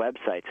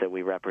websites that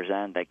we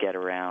represent that get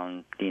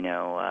around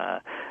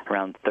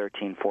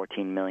 13,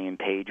 14 million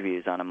page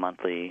views on a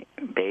monthly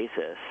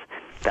basis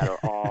that are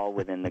all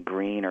within the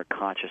green or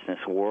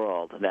consciousness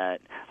world that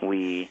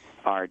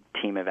our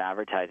team of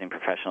advertising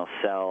professionals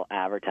sell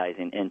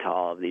advertising into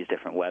all of these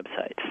different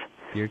websites.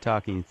 You're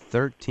talking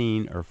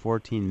 13 or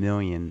 14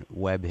 million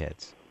web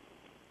hits.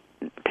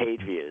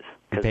 Page views.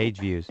 Page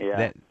views.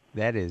 Yeah.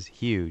 That is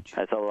huge.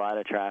 That's a lot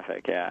of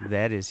traffic, yeah.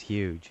 That is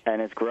huge.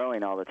 And it's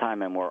growing all the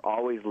time, and we're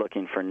always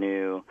looking for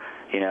new,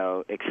 you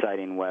know,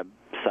 exciting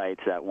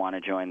websites that want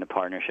to join the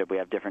partnership. We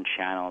have different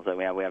channels that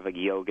we have. We have a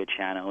yoga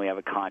channel, we have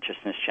a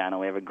consciousness channel,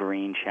 we have a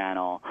green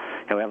channel,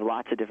 and we have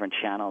lots of different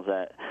channels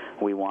that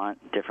we want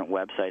different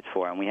websites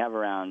for. And we have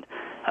around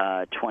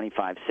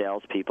 25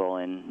 salespeople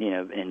in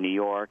New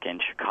York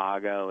and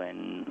Chicago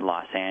and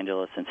Los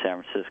Angeles and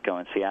San Francisco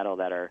and Seattle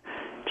that are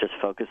just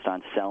focused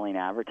on selling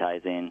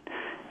advertising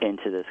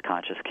into this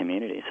conscious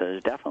community. So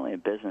there's definitely a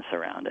business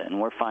around it,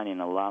 and we're finding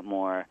a lot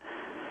more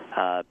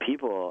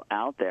people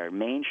out there,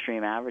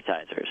 mainstream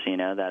advertisers, you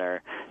know, that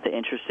are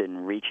interested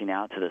in reaching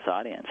out to this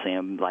audience.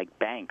 You know, like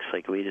banks.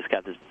 Like we just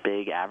got this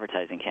big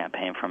advertising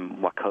campaign from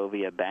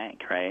Wachovia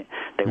Bank, right?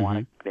 They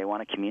want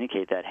to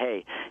communicate that,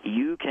 hey,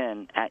 you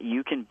can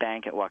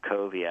bank at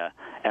Wachovia,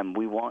 and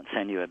we won't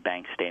send you a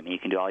bank statement. You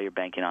can do all your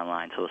banking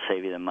online, so we'll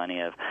save you the money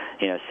of,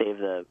 you know, save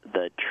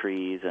the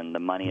trees and the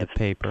money of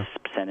paper,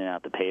 sending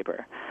out the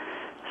paper.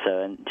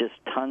 So, and just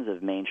tons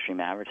of mainstream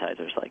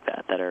advertisers like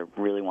that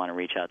really want to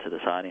reach out to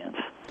this audience.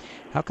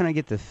 How can I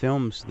get the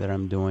films that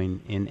I'm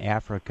doing in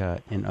Africa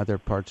and other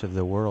parts of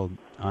the world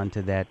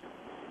onto that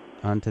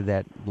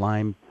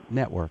Lime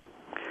network?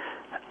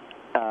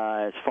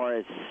 As far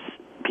as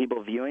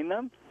people viewing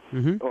them?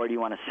 or do you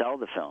want to sell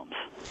the films?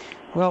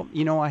 Well,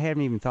 I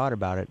haven't even thought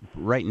about it.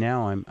 Right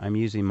now, I'm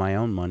using my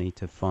own money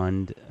to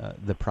fund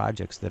the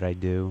projects that I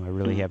do. I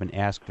really haven't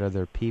asked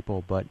other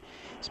people, but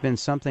it's been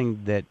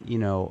something that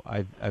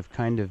I've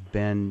kind of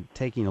been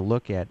taking a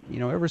look at.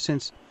 Ever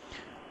since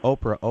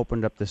Oprah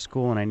opened up the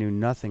school, and I knew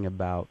nothing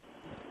about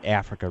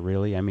Africa,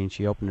 really. I mean,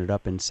 she opened it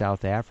up in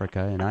South Africa,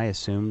 and I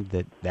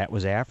assumed that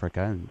was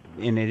Africa,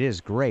 and it is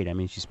great. I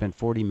mean, she spent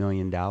 $40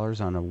 million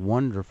on a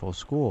wonderful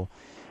school.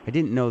 I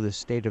didn't know the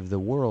state of the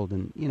world,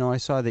 and, I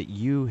saw that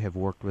you have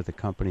worked with a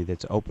company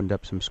that's opened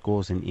up some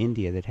schools in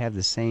India that have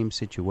the same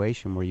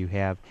situation where you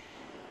have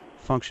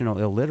functional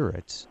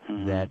illiterates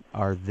that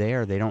are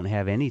there. They don't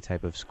have any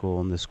type of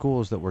school, and the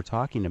schools that we're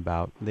talking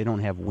about, they don't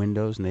have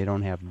windows and they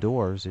don't have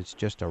doors. It's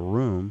just a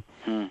room,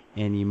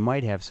 and you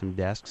might have some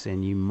desks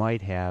and you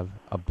might have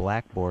a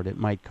blackboard. It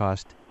might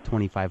cost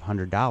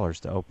 $2,500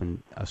 to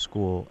open a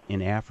school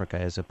in Africa,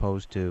 as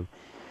opposed to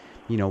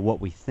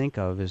what we think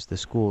of as the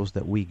schools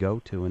that we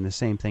go to, and the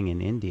same thing in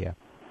India.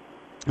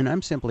 And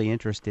I'm simply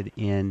interested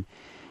in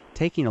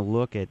taking a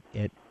look at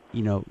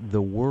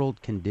the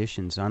world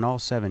conditions on all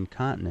 7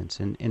 continents,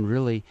 and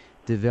really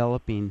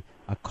developing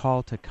a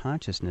call to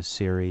consciousness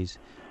series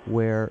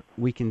where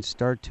we can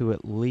start to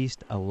at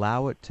least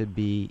allow it to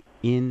be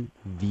in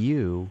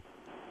view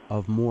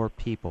of more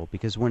people,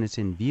 because when it's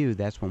in view,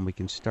 that's when we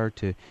can start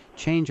to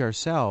change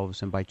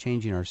ourselves, and by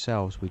changing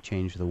ourselves, we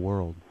change the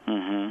world.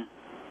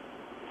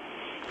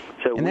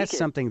 And that's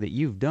something that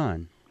you've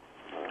done.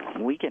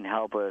 We can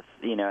help with,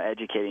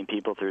 educating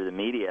people through the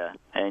media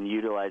and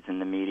utilizing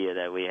the media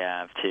that we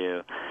have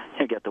to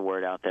get the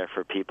word out there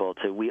for people.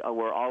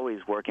 We're always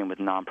working with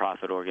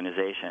nonprofit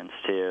organizations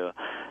to,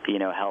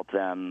 help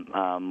them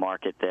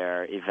market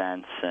their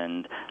events,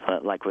 and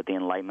like with the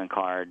Enlightenment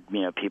card,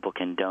 people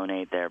can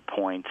donate their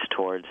points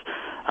towards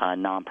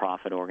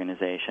nonprofit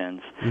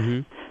organizations.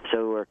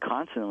 So we're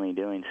constantly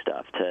doing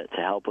stuff to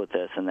help with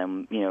this. And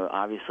then,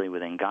 obviously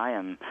within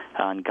Gaiam,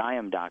 on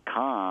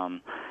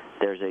Gaiam.com,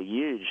 there's a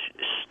huge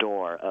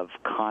store of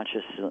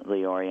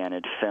consciously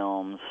oriented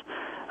films.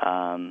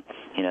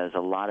 There's a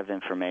lot of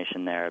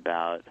information there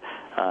about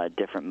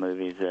different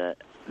movies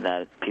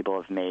that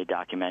people have made,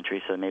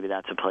 documentaries. So maybe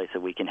that's a place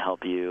that we can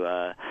help you,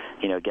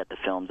 get the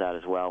films out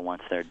as well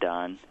once they're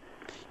done.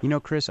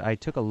 Chris, I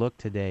took a look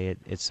today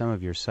at some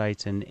of your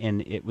sites, and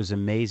it was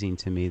amazing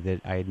to me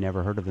that I had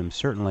never heard of them.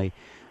 Certainly,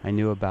 I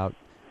knew about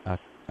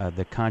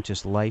The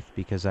Conscious Life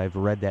because I've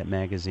read that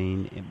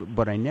magazine,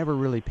 but I never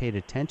really paid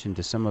attention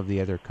to some of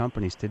the other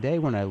companies. Today,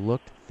 when I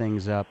looked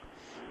things up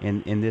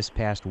in this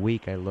past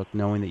week, I looked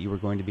knowing that you were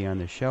going to be on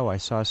the show. I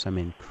saw some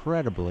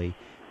incredibly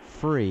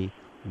free,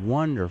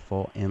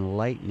 wonderful,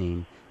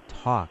 enlightening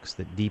talks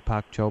that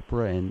Deepak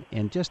Chopra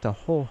and just a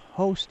whole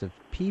host of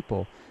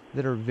people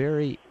that are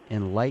very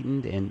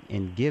enlightened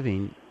and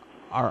giving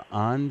are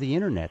on the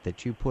internet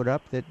that you put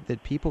up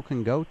that people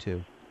can go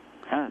to.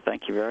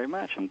 Thank you very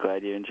much. I'm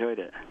glad you enjoyed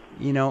it.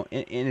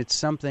 And it's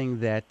something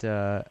that,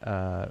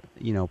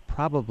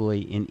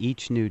 probably in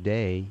each new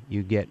day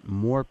you get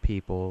more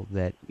people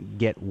that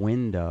get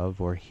wind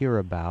of or hear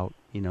about,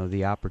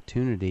 the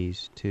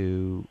opportunities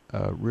to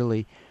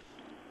really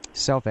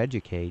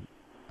self-educate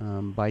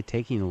by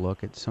taking a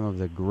look at some of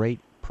the great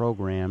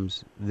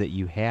programs that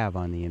you have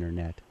on the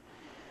internet.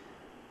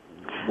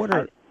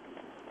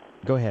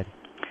 Go ahead.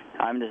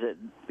 I'm just at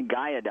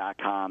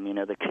Gaia.com,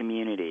 the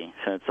community.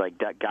 So it's like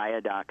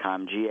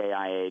Gaia.com,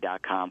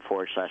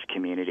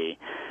 GAIA.com/community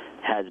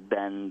has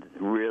been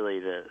really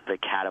the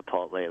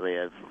catapult lately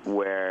of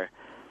where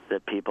the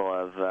people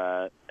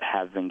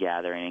have been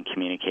gathering and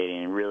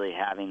communicating and really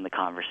having the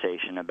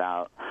conversation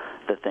about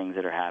the things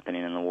that are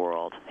happening in the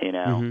world.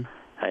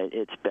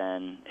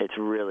 It's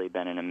really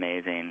been an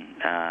amazing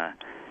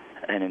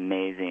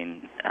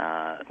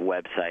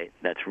website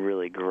that's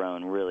really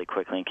grown really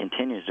quickly and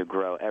continues to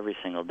grow every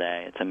single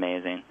day. It's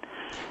amazing.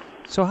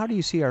 So how do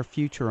you see our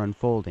future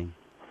unfolding?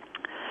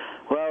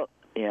 Well,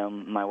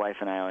 my wife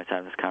and I always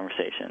have this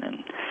conversation,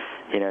 and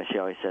she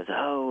always says,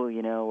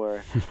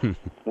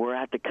 we're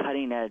at the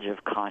cutting edge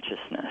of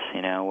consciousness.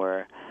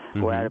 We're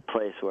at a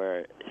place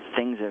where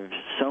things are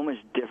so much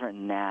different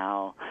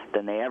now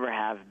than they ever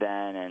have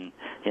been, and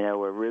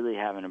we're really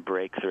having a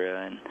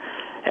breakthrough.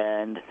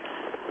 And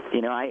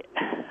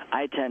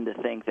I tend to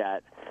think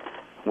that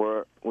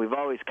we've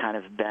always kind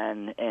of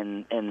been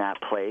in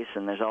that place,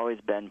 and there's always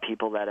been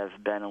people that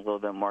have been a little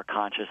bit more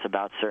conscious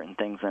about certain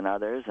things than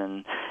others,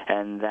 and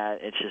that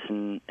it's just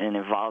an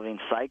evolving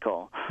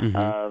cycle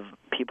of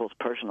people's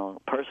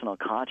personal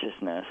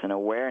consciousness and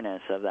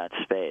awareness of that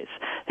space.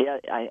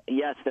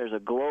 Yes, there's a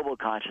global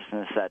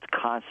consciousness that's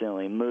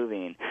constantly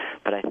moving,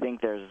 but I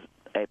think there's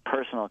a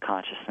personal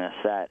consciousness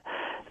that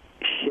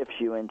shifts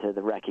you into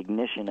the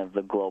recognition of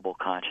the global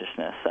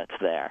consciousness that's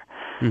there.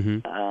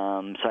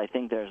 So I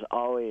think there's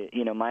always,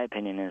 my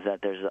opinion is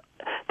that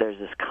there's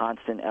this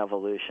constant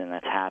evolution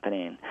that's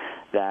happening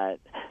that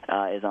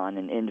is on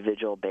an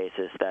individual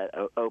basis that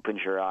opens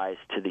your eyes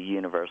to the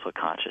universal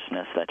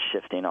consciousness that's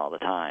shifting all the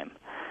time.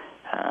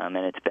 and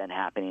it's been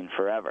happening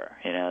forever.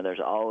 There's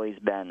always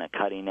been a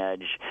cutting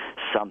edge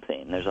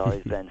something. There's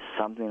always been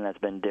something that's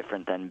been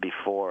different than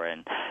before,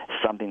 and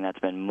something that's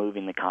been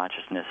moving the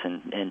consciousness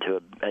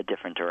into a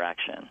different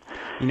direction.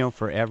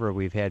 Forever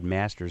we've had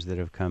masters that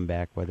have come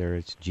back, whether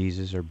it's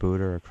Jesus or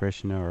Buddha or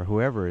Krishna or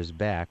whoever is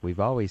back. We've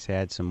always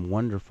had some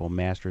wonderful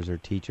masters or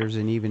teachers,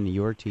 and even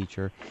your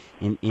teacher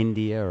in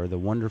India, or the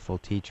wonderful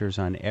teachers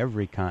on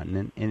every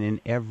continent and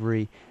in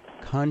every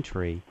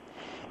country.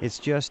 It's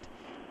just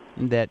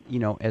that,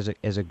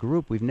 as a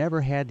group, we've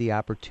never had the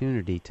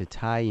opportunity to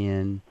tie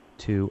in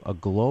to a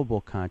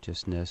global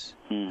consciousness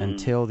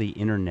until the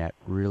internet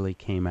really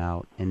came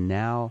out. And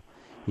now,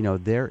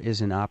 there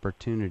is an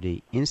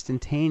opportunity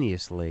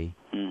instantaneously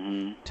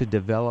to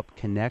develop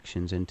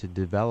connections and to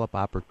develop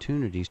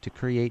opportunities to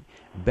create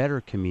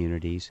better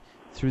communities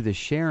through the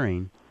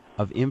sharing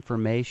of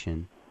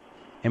information.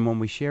 And when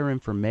we share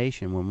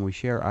information, when we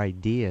share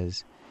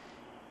ideas,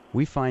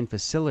 we find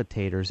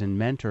facilitators and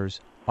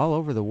mentors all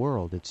over the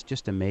world. It's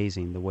just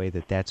amazing the way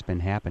that that's been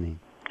happening.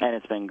 And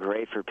it's been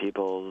great for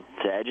people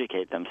to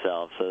educate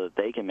themselves so that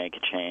they can make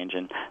a change.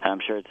 And I'm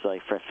sure it's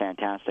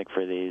fantastic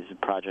for these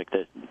projects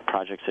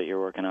that you're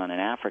working on in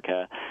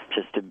Africa,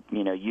 just to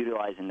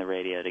utilizing the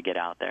radio to get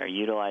out there,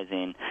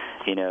 utilizing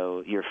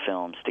your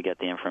films to get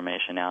the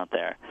information out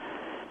there.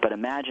 But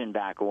imagine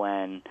back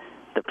when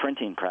the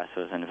printing press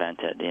was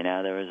invented.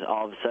 There was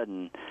all of a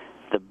sudden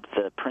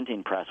the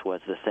printing press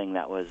was the thing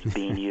that was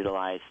being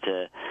utilized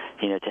to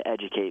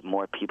educate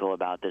more people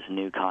about this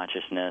new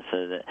consciousness.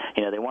 So that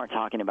they weren't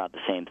talking about the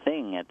same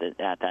thing at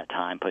that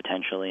time,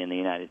 potentially in the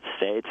United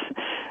States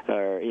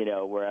or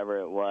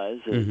wherever it was.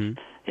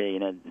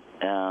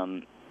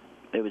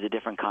 It was a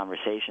different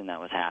conversation that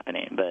was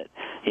happening. But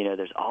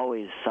there's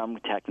always some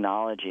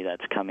technology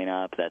that's coming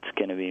up that's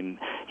going to be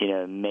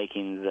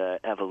making the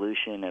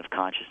evolution of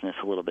consciousness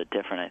a little bit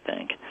different, I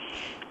think.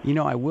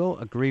 I will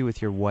agree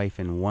with your wife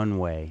in one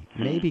way.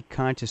 Maybe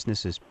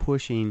consciousness is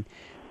pushing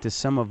to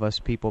some of us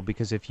people,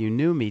 because if you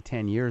knew me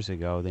 10 years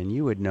ago, then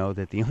you would know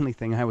that the only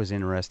thing I was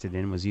interested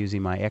in was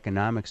using my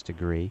economics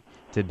degree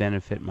to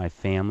benefit my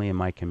family and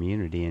my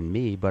community and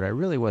me, but I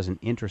really wasn't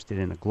interested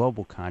in a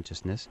global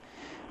consciousness.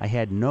 I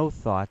had no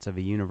thoughts of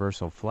a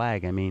universal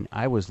flag. I mean,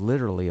 I was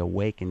literally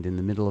awakened in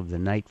the middle of the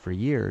night for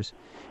years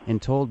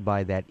and told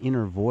by that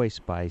inner voice,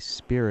 by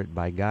spirit,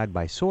 by God,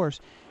 by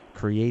source,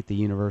 create the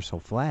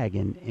universal flag,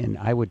 and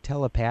I would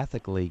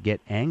telepathically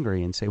get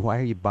angry and say, why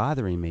are you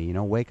bothering me?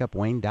 Wake up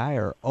Wayne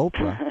Dyer or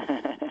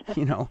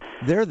Oprah.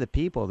 They're the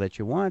people that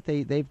you want.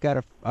 They've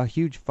got a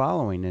huge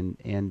following, and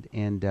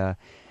it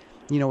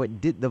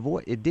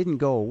didn't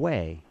go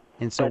away.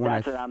 And so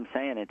that's what I'm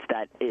saying. It's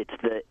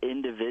the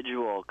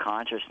individual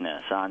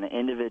consciousness on the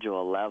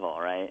individual level,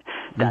 right?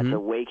 That's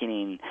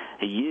awakening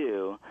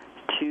you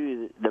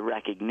to the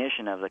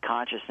recognition of the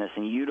consciousness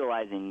and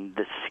utilizing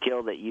the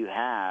skill that you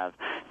have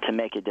to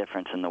make a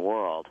difference in the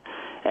world.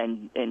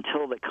 And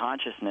until the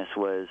consciousness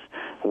was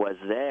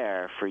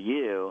there for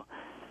you,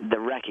 the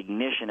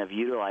recognition of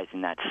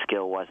utilizing that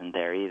skill wasn't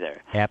there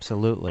either.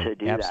 Absolutely. To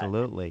do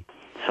Absolutely.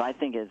 That. So I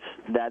think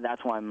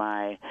that's why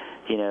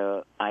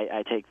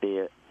I take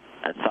the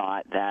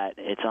thought that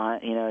it's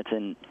on,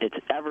 it's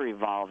ever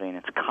evolving,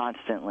 it's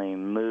constantly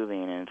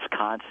moving, and it's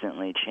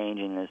constantly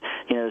changing.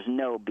 There's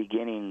no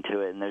beginning to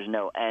it, and there's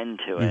no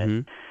end to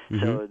it.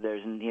 So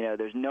there's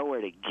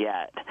nowhere to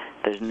get.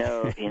 There's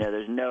no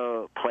there's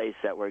no place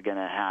that we're going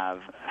to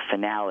have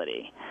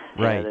finality.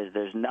 Right.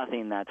 There's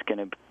nothing that's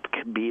going to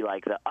be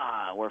like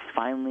we're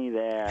finally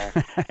there,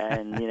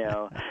 and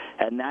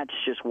and that's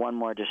just one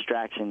more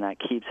distraction that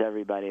keeps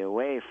everybody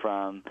away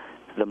from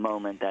the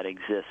moment that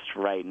exists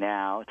right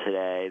now,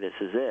 today. This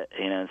is it.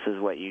 This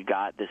is what you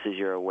got. This is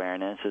your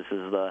awareness. This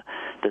is the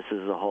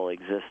whole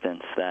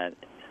existence that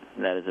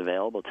is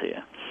available to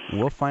you.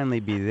 We'll finally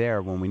be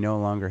there when we no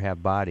longer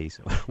have bodies.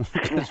 We'll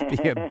just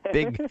be a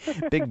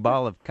big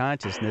ball of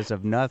consciousness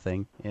of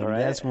nothing, and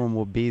that's when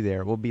we'll be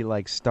there. We'll be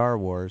like Star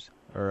Wars,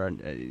 or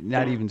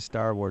not even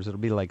Star Wars.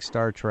 It'll be like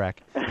Star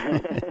Trek,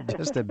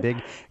 just a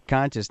big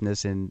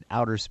consciousness in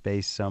outer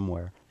space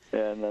somewhere.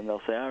 And then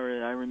they'll say,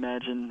 I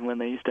imagine when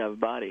they used to have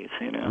bodies,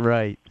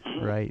 Right.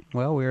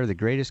 Well, we are the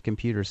greatest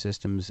computer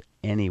systems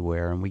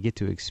anywhere, and we get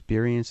to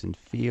experience and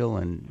feel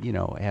and,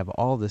 have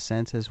all the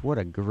senses. What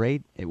a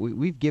great...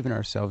 We've given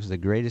ourselves the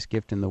greatest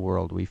gift in the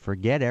world. We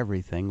forget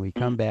everything. We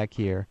come back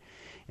here,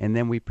 and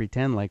then we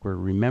pretend like we're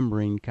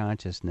remembering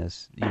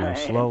consciousness,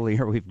 slowly,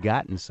 or we've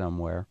gotten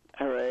somewhere.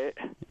 All right.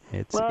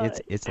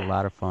 It's a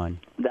lot of fun.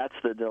 That's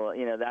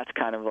that's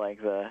kind of like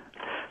the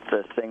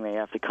thing that you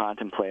have to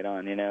contemplate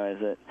on, is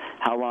it,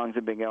 how long's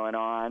it been going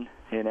on,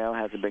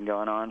 has it been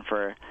going on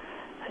for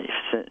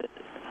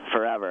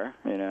forever,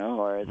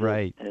 or is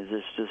is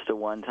this just a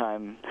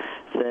one-time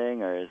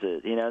thing, or is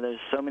it, there's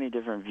so many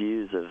different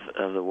views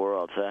of the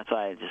world. So that's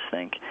why I just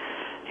think,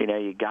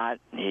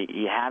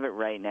 you have it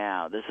right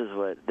now. This is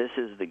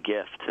the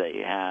gift that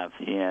you have.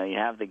 You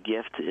have the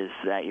gift is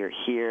that you're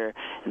here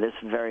in this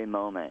very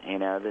moment.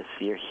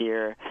 You're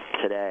here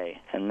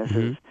today, and this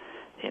is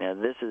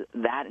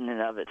that in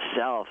and of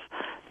itself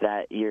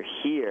that you're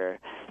here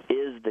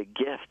is the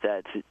gift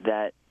that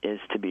is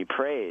to be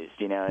praised.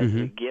 You know, it's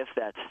a gift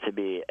that's to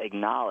be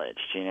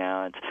acknowledged. You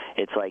know,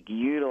 it's like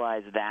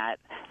utilize that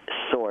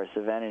source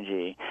of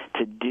energy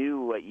to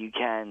do what you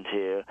can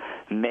to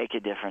make a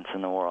difference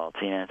in the world.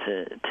 You know,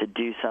 to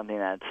do something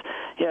that's,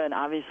 you know, and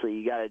obviously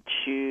you got to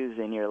choose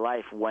in your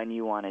life when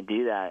you want to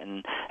do that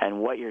and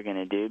what you're going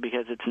to do,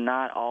 because it's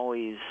not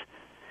always.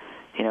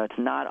 You know, it's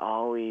not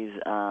always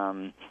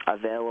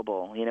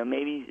available. You know,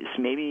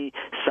 maybe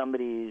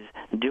somebody's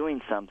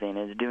doing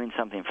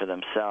something for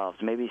themselves.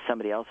 Maybe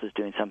somebody else is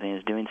doing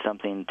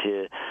something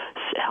to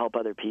help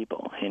other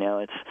people. You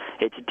know,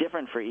 it's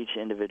different for each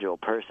individual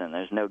person.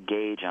 There's no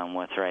gauge on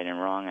what's right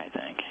and wrong, I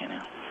think, you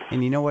know.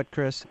 And you know what,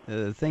 Chris?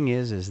 The thing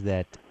is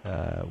that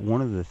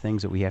one of the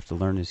things that we have to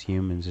learn as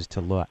humans is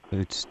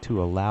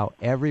to allow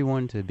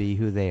everyone to be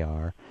who they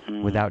are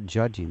without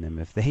judging them.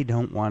 If they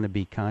don't want to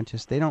be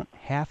conscious, they don't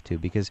have to,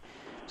 because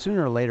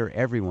sooner or later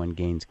everyone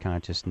gains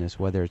consciousness,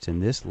 whether it's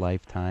in this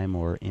lifetime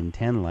or in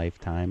 10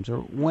 lifetimes or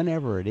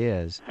whenever it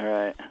is. All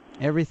right.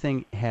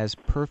 Everything has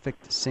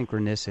perfect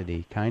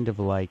synchronicity, kind of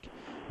like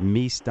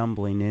me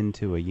stumbling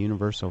into a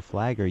universal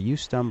flag or you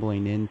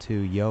stumbling into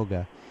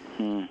yoga.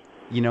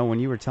 You know, when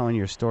you were telling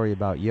your story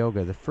about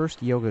yoga, the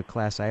first yoga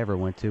class I ever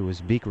went to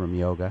was Bikram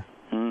yoga,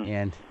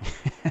 and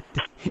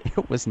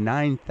it was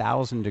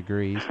 9,000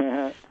 degrees.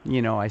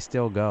 You know, I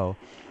still go.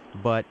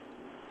 But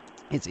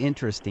it's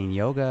interesting.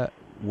 Yoga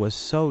was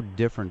so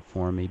different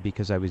for me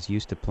because I was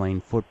used to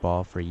playing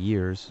football for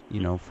years,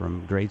 you know,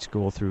 from grade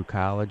school through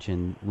college,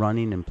 and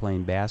running and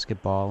playing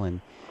basketball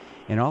and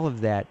all of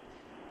that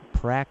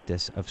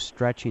practice of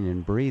stretching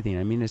and breathing.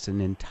 I mean, it's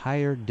an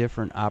entire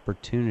different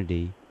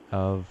opportunity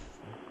of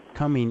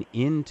coming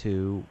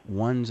into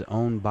one's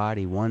own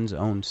body, one's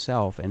own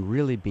self, and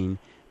really being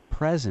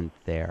present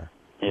there,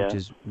 which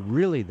is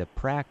really the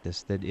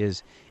practice that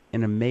is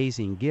an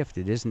amazing gift.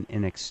 It isn't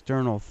an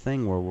external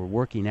thing where we're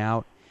working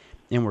out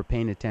and we're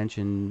paying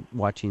attention,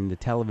 watching the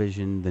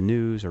television, the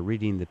news, or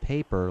reading the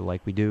paper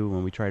like we do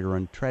when we try to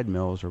run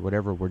treadmills or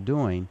whatever we're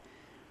doing.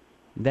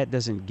 That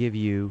doesn't give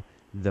you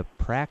the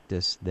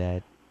practice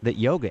that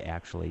yoga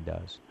actually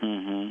does,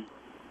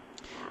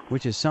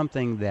 which is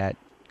something that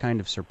kind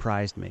of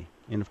surprised me.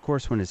 And of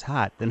course, when it's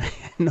hot, then I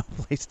had no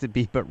place to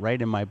be but right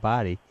in my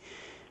body.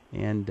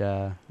 And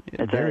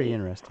it's very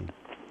interesting.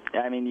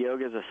 I mean,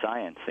 yoga is a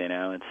science. You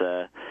know,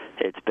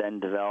 it's been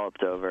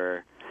developed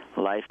over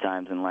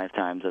lifetimes and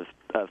lifetimes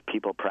of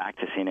people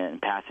practicing it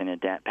and passing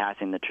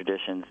the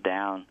traditions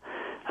down.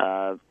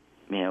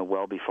 You know,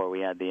 well before we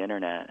had the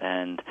internet,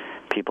 and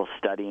people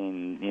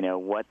studying, you know,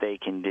 what they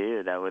can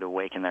do that would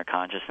awaken their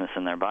consciousness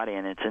in their body.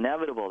 And it's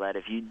inevitable that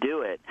if you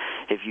do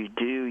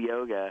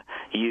yoga,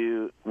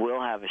 you will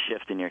have a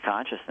shift in your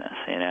consciousness,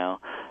 you know.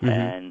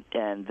 And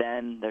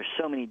then there's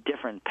so many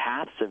different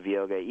paths of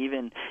yoga,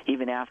 even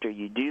after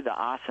you do the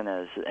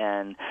asanas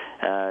and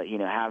you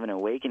know, have an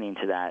awakening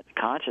to that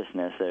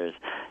consciousness. There's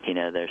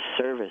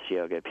service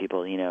yoga,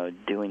 people, you know,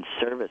 doing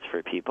service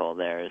for people.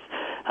 There's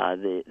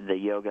the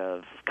yoga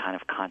of kind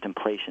of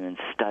contemplation and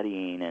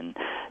studying and,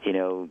 you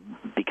know,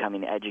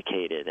 becoming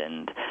educated,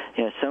 and,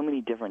 you know, so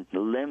many different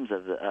limbs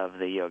of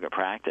the yoga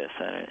practice.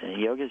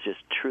 Yoga is just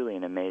truly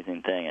an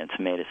amazing thing. It's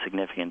made a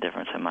significant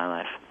difference in my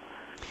life.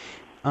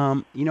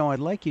 You know, I'd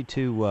like you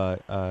to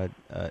at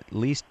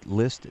least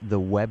list the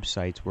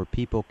websites where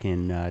people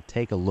can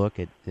take a look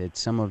at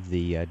some of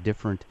the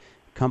different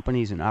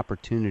companies and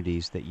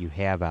opportunities that you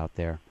have out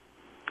there.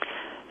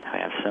 I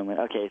have so many.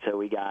 Okay, so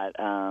we got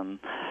Gaia.com,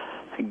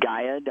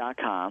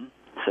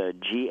 so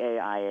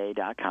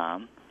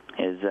GAIA.com.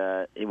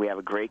 We have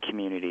a great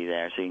community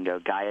there, so you can go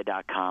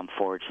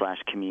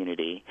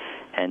Gaia.com/community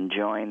and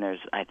join. There's,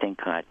 I think,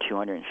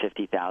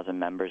 250,000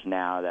 members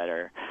now that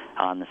are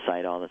on the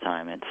site all the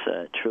time. It's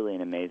truly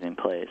an amazing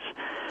place.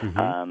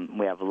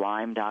 We have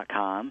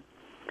Lime.com,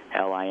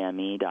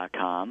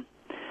 LIME.com.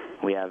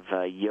 We have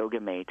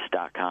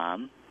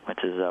Yogamates.com,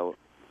 which is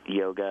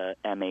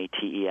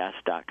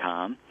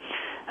YogaMates.com.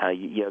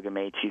 Yoga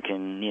Mates, you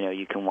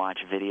can watch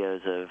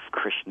videos of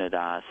Krishna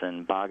Das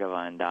and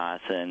Bhagavan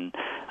Das and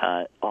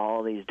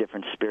all these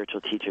different spiritual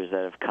teachers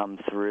that have come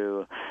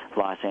through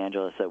Los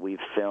Angeles that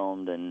we've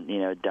filmed and, you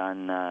know,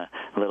 done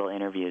little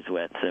interviews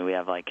with. So we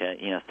have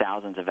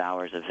thousands of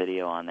hours of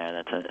video on there.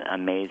 That's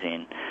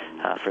amazing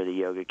for the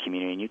yoga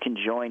community. And you can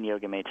join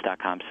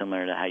YogaMates.com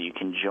similar to how you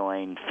can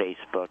join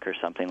Facebook or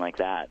something like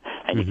that,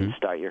 and you can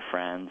start your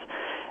friends.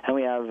 And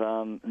we have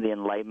the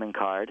Enlightenment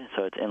card,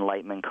 so it's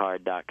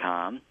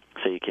enlightenmentcard.com.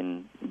 So you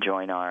can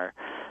join our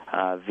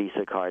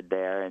Visa card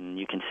there, and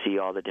you can see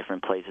all the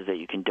different places that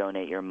you can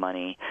donate your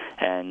money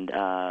and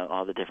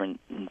all the different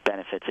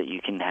benefits that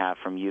you can have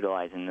from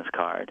utilizing this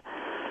card.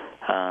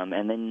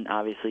 And then,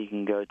 obviously, you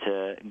can go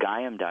to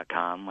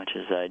Gaiam.com, which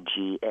is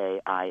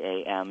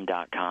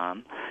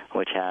GAIAM.com,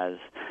 which has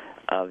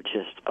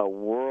just a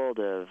world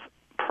of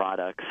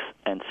products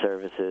and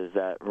services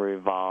that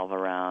revolve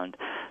around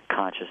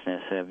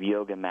consciousness, of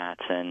yoga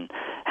mats and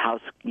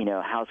house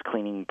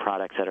cleaning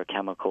products that are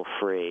chemical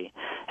free,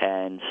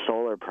 and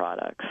solar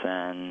products,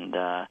 and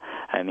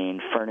I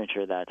mean,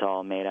 furniture that's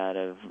all made out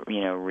of,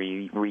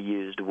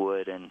 reused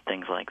wood and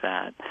things like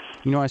that.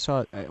 I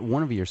saw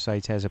one of your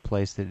sites has a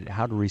place that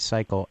how to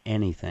recycle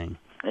anything.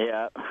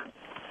 Yeah.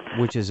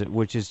 Which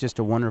is just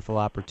a wonderful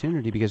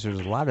opportunity because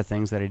there's a lot of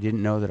things that I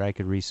didn't know that I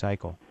could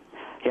recycle.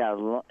 Yeah,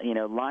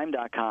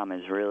 Lime.com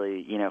is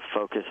really,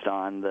 focused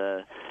on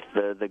the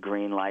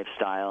green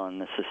lifestyle and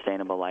the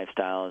sustainable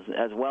lifestyle,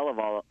 as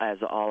well as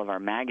all of our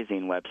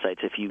magazine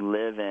websites. If you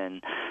live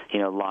in,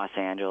 Los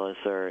Angeles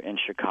or in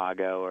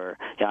Chicago, or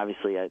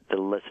obviously the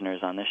listeners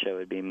on this show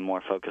would be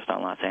more focused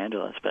on Los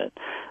Angeles, but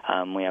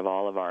we have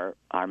all of our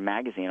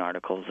magazine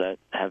articles that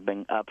have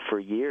been up for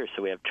years.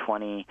 So we have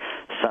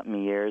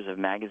 20-something years of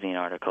magazine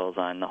articles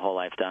on the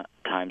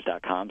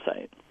WholeLifeTimes.com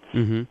site.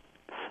 Mm-hmm.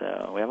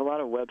 So we have a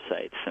lot of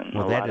websites and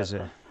a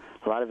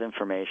lot of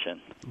information.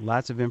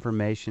 Lots of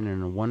information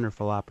and a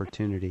wonderful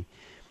opportunity.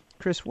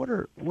 Chris, what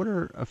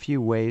are a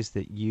few ways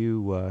that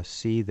you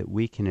see that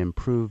we can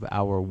improve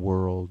our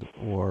world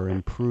or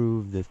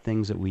improve the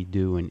things that we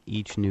do in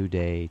each new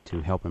day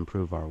to help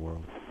improve our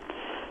world?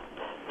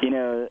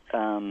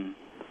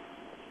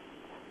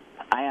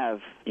 I have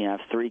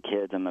 3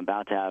 kids. I'm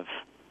about to have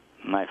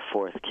my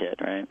 4th kid,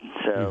 right?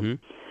 So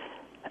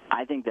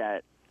I think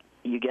that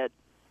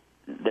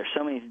there's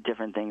so many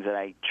different things that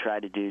I try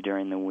to do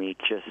during the week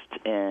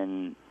just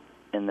in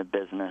the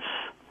business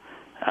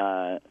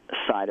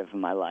side of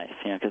my life,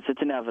 because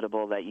it's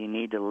inevitable that you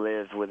need to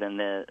live within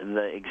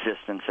the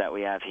existence that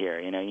we have here.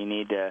 You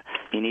need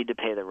to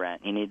pay the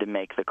rent. You need to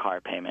make the car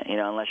payment.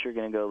 Unless you're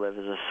going to go live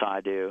as a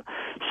sadhu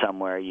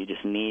somewhere, you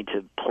just need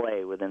to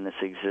play within this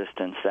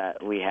existence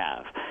that we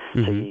have.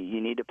 Mm-hmm. So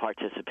you need to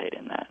participate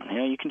in that.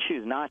 You can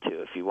choose not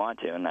to if you want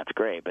to, and that's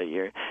great. But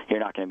you're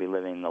not going to be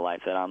living the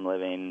life that I'm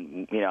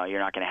living. You're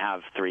not going to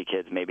have 3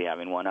 kids, maybe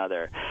having one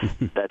other.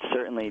 That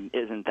certainly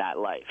isn't that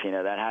life.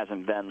 That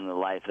hasn't been the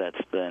life that's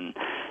been,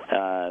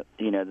 that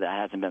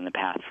hasn't been the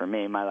path for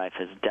me. My life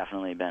has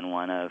definitely been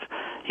one of,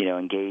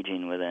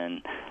 engaging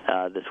within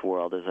this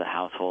world as a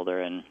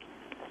householder, and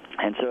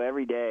so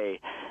every day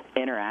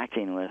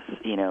interacting with,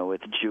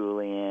 with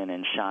Julian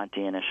and Shanti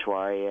and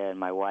Ashwarya and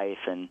my wife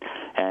and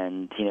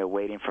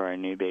waiting for our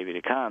new baby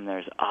to come,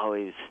 there's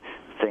always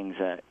things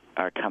that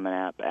are coming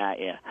up at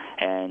you,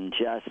 and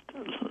just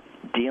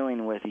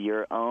dealing with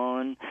your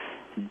own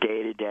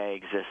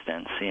day-to-day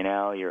existence,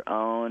 your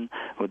own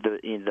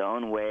the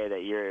own way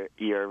that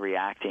you're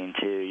reacting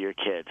to your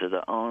kids,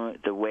 or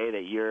the way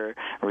that you're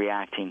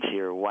reacting to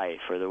your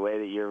wife, or the way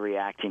that you're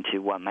reacting to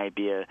what might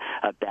be a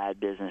bad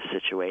business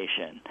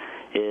situation,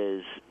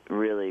 is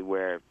really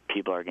where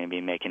people are going to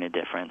be making a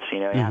difference.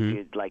 You have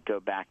to go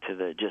back to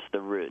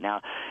the root.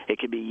 Now, it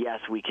could be, yes,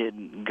 we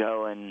could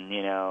go and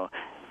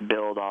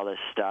build all this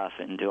stuff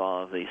and do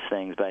all of these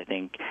things, but I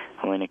think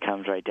when it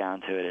comes right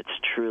down to it, it's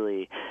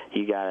truly,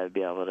 you got to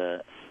be able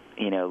to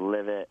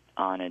live it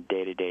on a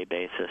day-to-day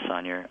basis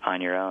on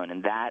your own,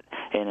 and that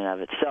in and of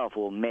itself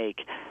will make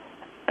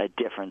a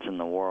difference in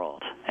the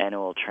world, and it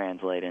will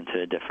translate into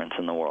a difference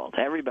in the world.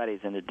 Everybody's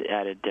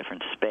at a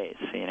different space,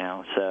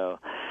 so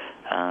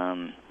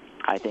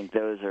I think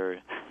those are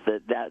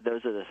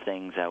the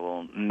things that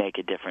will make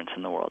a difference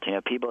in the world.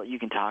 People, you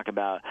can talk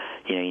about,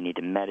 you need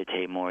to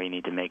meditate more, you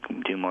need to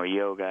do more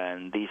yoga,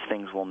 and these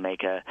things will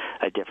make a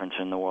difference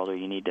in the world, or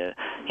you need to,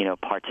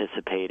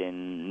 participate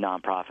in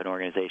nonprofit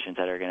organizations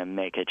that are going to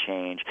make a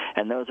change,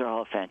 and those are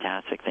all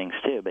fantastic things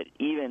too. But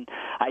even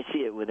I see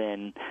it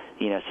within,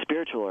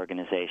 spiritual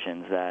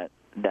organizations that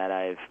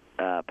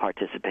I've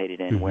participated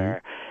in,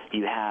 where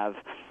you have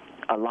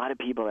a lot of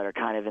people that are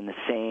kind of in the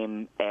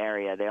same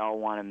area. They all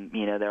want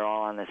to, they're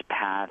all on this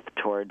path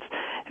towards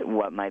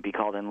what might be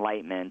called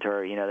enlightenment,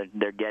 or,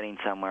 they're getting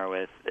somewhere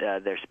with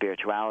their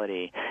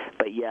spirituality,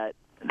 but yet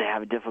they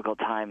have a difficult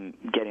time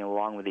getting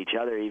along with each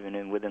other,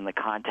 even within the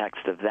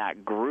context of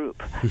that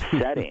group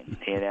setting,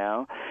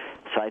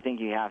 So I think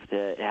it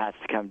has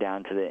to come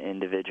down to the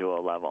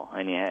individual level,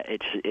 and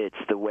it's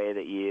the way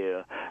that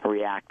you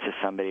react to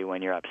somebody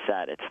when you're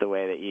upset. It's the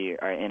way that you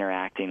are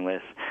interacting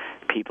with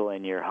people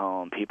in your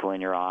home, people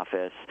in your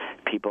office,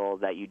 people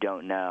that you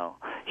don't know.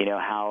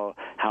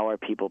 How are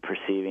people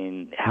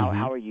perceiving?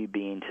 How are you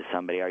being to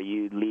somebody? Are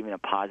you leaving a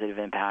positive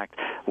impact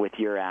with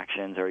your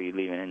actions, or are you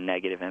leaving a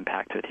negative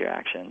impact with your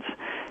actions?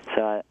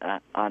 So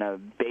on a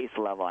base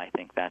level, I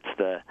think that's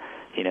the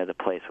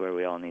place where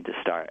we all need to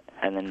start.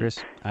 And then,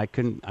 Chris, I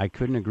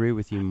couldn't agree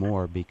with you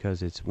more,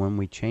 because it's when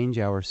we change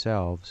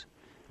ourselves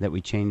that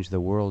we change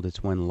the world.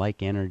 It's when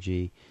like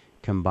energy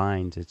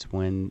combines. It's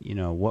when,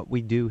 what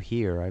we do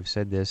here, I've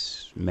said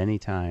this many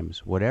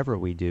times, whatever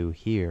we do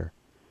here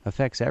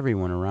affects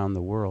everyone around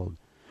the world.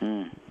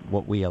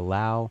 What we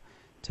allow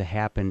to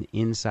happen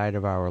inside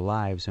of our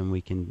lives, and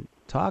we can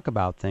talk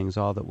about things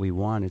all that we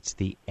want, it's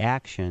the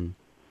action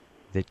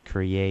that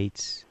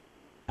creates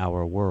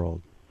our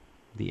world,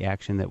 the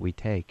action that we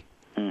take.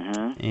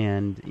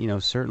 And,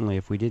 certainly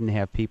if we didn't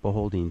have people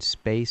holding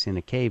space in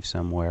a cave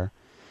somewhere,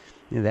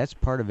 that's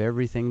part of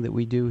everything that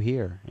we do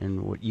here.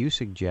 And what you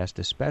suggest,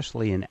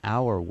 especially in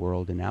our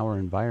world, in our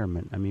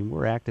environment, I mean,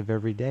 we're active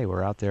every day.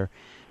 We're out there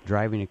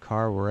driving a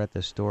car. We're at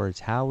the store.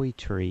 It's how we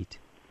treat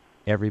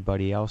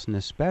everybody else, and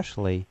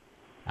especially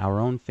our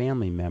own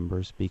family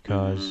members,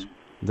 because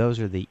those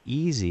are the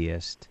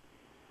easiest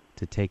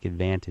to take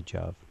advantage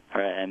of.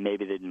 Right, and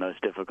maybe the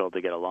most difficult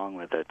to get along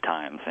with at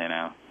times,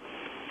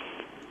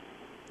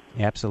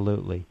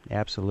 Absolutely,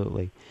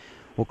 absolutely.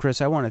 Well,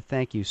 Chris, I want to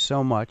thank you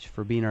so much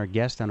for being our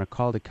guest on A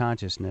Call to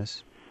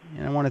Consciousness.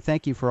 And I want to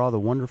thank you for all the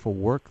wonderful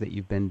work that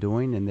you've been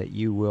doing and that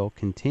you will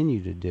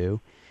continue to do.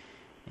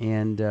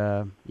 And,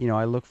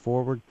 I look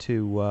forward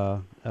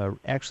to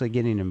actually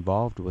getting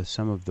involved with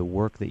some of the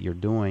work that you're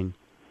doing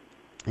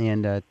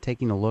and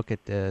taking a look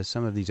at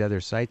some of these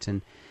other sites.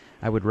 And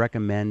I would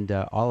recommend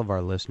all of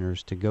our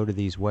listeners to go to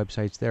these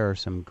websites. There are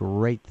some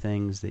great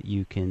things that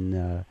you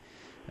can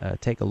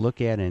take a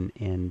look at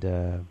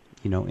and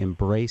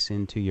embrace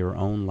into your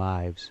own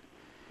lives.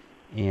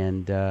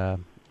 And,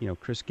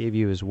 Chris gave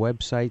you his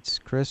websites.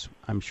 Chris,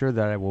 I'm sure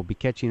that I will be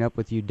catching up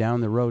with you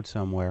down the road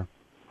somewhere.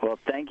 Well,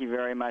 thank you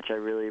very much. I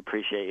really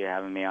appreciate you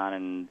having me on,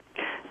 and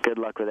good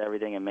luck with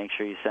everything, and make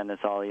sure you send us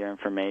all your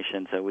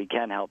information so we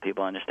can help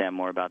people understand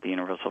more about the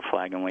Universal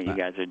Flag and what you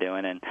guys are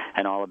doing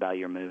and all about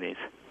your movies.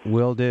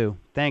 Will do.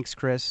 Thanks,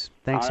 Chris.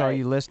 Thanks, all all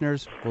you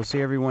listeners. We'll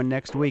see everyone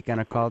next week on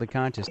A Call to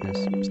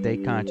Consciousness. Stay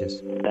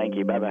conscious. Thank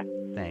you. Bye-bye.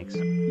 Thanks.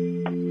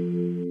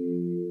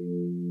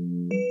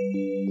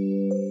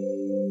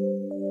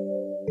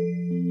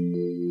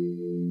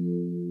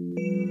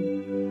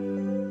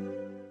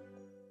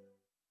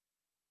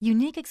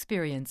 Unique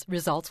experience.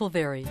 Results will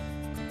vary.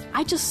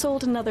 I just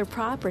sold another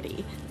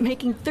property,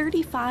 making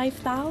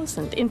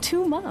 $35,000 in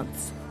 2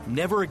 months.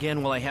 Never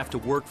again will I have to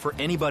work for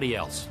anybody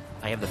else.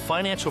 I have the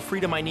financial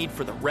freedom I need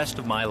for the rest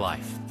of my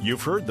life.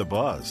 You've heard the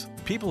buzz.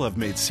 People have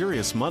made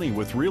serious money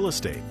with real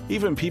estate,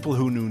 even people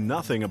who knew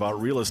nothing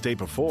about real estate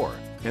before.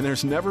 And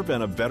there's never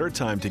been a better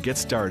time to get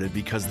started,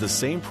 because the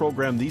same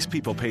program these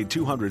people paid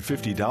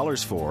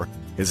 $250 for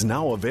is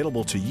now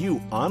available to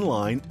you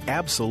online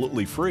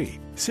absolutely free.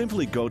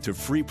 Simply go to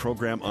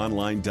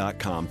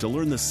freeprogramonline.com to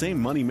learn the same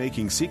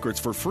money-making secrets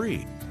for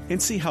free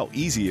and see how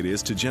easy it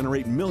is to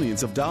generate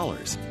millions of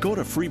dollars. Go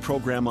to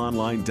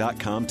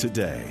freeprogramonline.com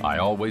today. I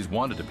always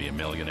wanted to be a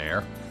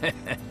millionaire.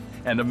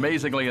 And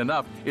amazingly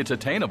enough, it's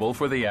attainable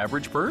for the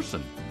average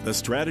person. The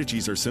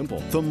strategies are simple,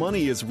 the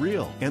money is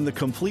real, and the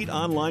complete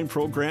online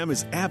program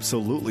is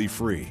absolutely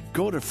free.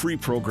 Go to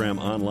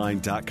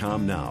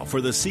freeprogramonline.com now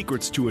for the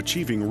secrets to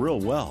achieving real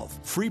wealth.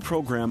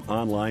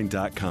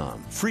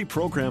 freeprogramonline.com.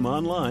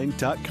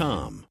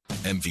 freeprogramonline.com.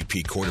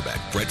 MVP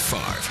quarterback Brett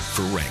Favre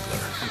for Wrangler.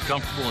 I'm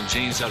comfortable in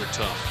jeans that are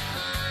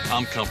tough.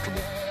 I'm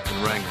comfortable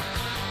in Wrangler.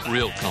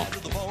 Real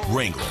comfortable.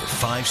 Wrangler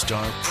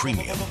 5-star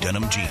premium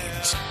denim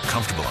jeans.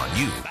 Comfortable on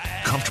you,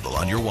 comfortable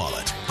on your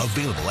wallet.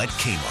 Available at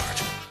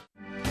Kmart.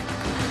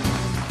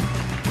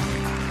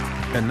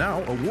 And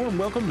now, a warm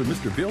welcome to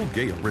Mr. Bill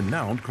Gale,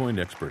 renowned coin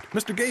expert.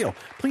 Mr. Gale,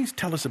 please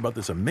tell us about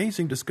this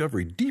amazing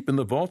discovery deep in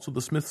the vaults of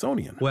the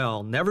Smithsonian.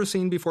 Well,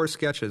 never-seen-before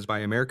sketches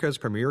by America's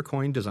premier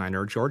coin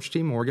designer George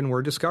T. Morgan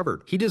were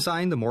discovered. He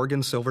designed the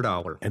Morgan silver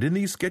dollar. And in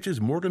these sketches,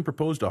 Morgan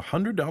proposed a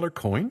 $100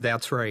 coin?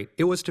 That's right.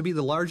 It was to be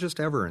the largest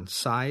ever in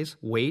size,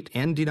 weight,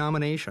 and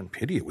denomination.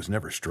 Pity it was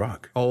never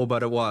struck. Oh,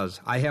 but it was.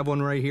 I have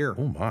one right here.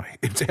 Oh, my.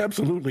 It's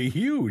absolutely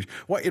huge.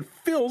 Why, it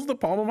fills the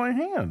palm of my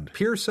hand.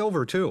 Pure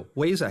silver, too.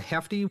 Weighs a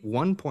hefty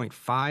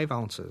 1.5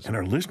 ounces. And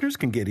our listeners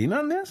can get in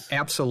on this?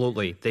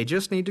 Absolutely. They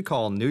just need to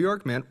call New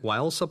York Mint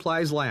while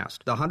supplies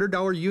last. The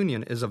 $100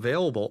 Union is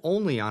available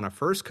only on a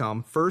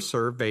first-come,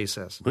 first-served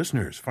basis.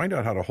 Listeners, find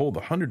out how to hold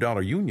the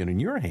 $100 Union in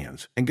your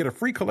hands and get a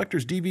free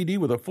collector's DVD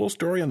with a full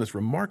story on this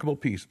remarkable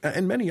piece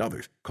and many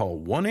others.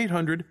 Call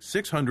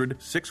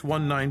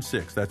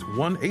 1-800-600-6196. That's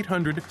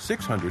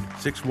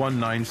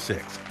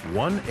 1-800-600-6196.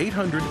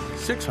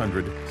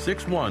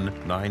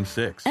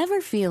 1-800-600-6196.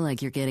 Ever feel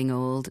like you're getting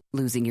old,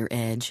 losing your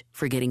edge,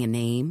 forgetting a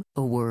name,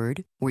 a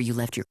word, where you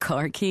left your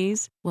car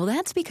keys? Well,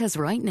 that's because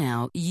right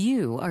now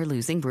you are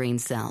losing brain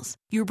cells.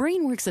 Your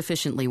brain works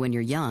efficiently when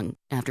you're young.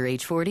 After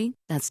age 40,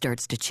 that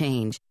starts to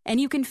change,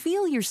 and you can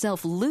feel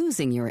yourself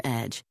losing your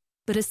edge.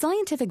 But a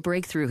scientific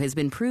breakthrough has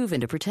been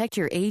proven to protect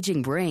your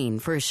aging brain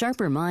for a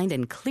sharper mind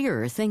and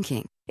clearer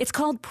thinking. It's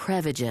called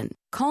Prevagen.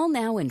 Call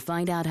now and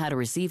find out how to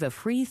receive a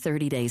free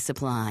 30-day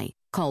supply.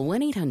 Call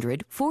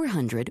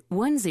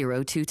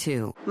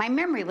 1-800-400-1022. My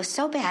memory was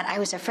so bad I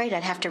was afraid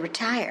I'd have to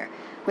retire.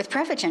 With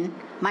Prevagen,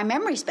 my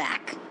memory's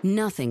back.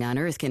 Nothing on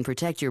earth can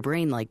protect your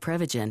brain like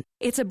Prevagen.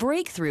 It's a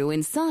breakthrough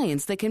in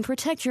science that can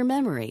protect your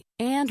memory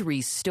and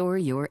restore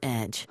your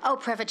edge. Oh,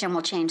 Prevagen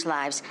will change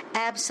lives.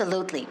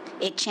 Absolutely.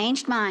 It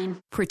changed mine.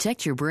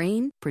 Protect your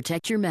brain,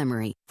 protect your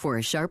memory for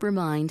a sharper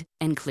mind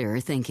and clearer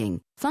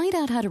thinking. Find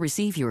out how to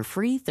receive your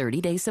free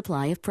 30-day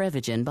supply of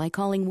Prevagen by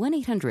calling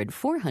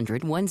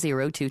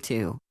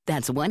 1-800-400-1022.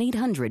 That's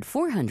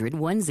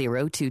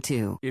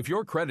 1-800-400-1022. If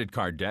your credit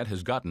card debt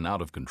has gotten out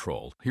of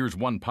control, here's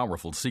one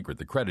powerful secret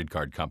the credit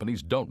card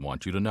companies don't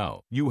want you to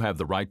know. You have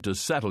the right to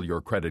settle your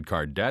credit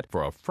card debt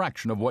for a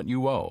fraction of what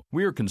you owe.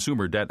 We're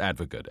Consumer Debt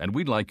Advocate, and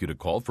we'd like you to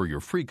call for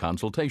your free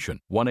consultation.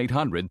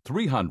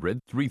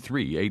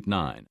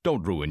 1-800-300-3389.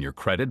 Don't ruin your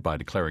credit by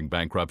declaring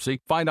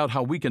bankruptcy. Find out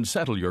how we can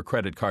settle your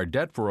credit card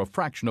debt for a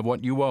fraction of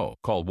what you owe.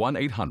 Call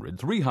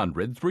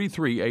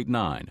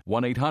 1-800-300-3389.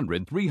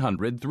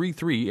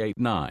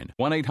 1-800-300-3389.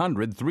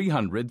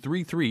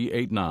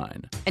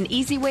 1-800-300-3389. An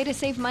easy way to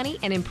save money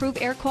and improve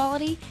air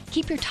quality?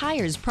 Keep your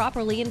tires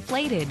properly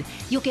inflated.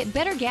 You'll get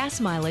better gas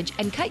mileage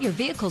and cut your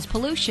vehicle's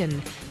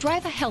pollution.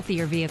 Drive a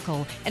healthier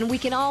vehicle, and we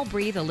can all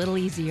breathe a little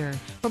easier.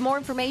 For more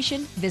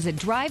information, visit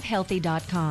drivehealthy.com.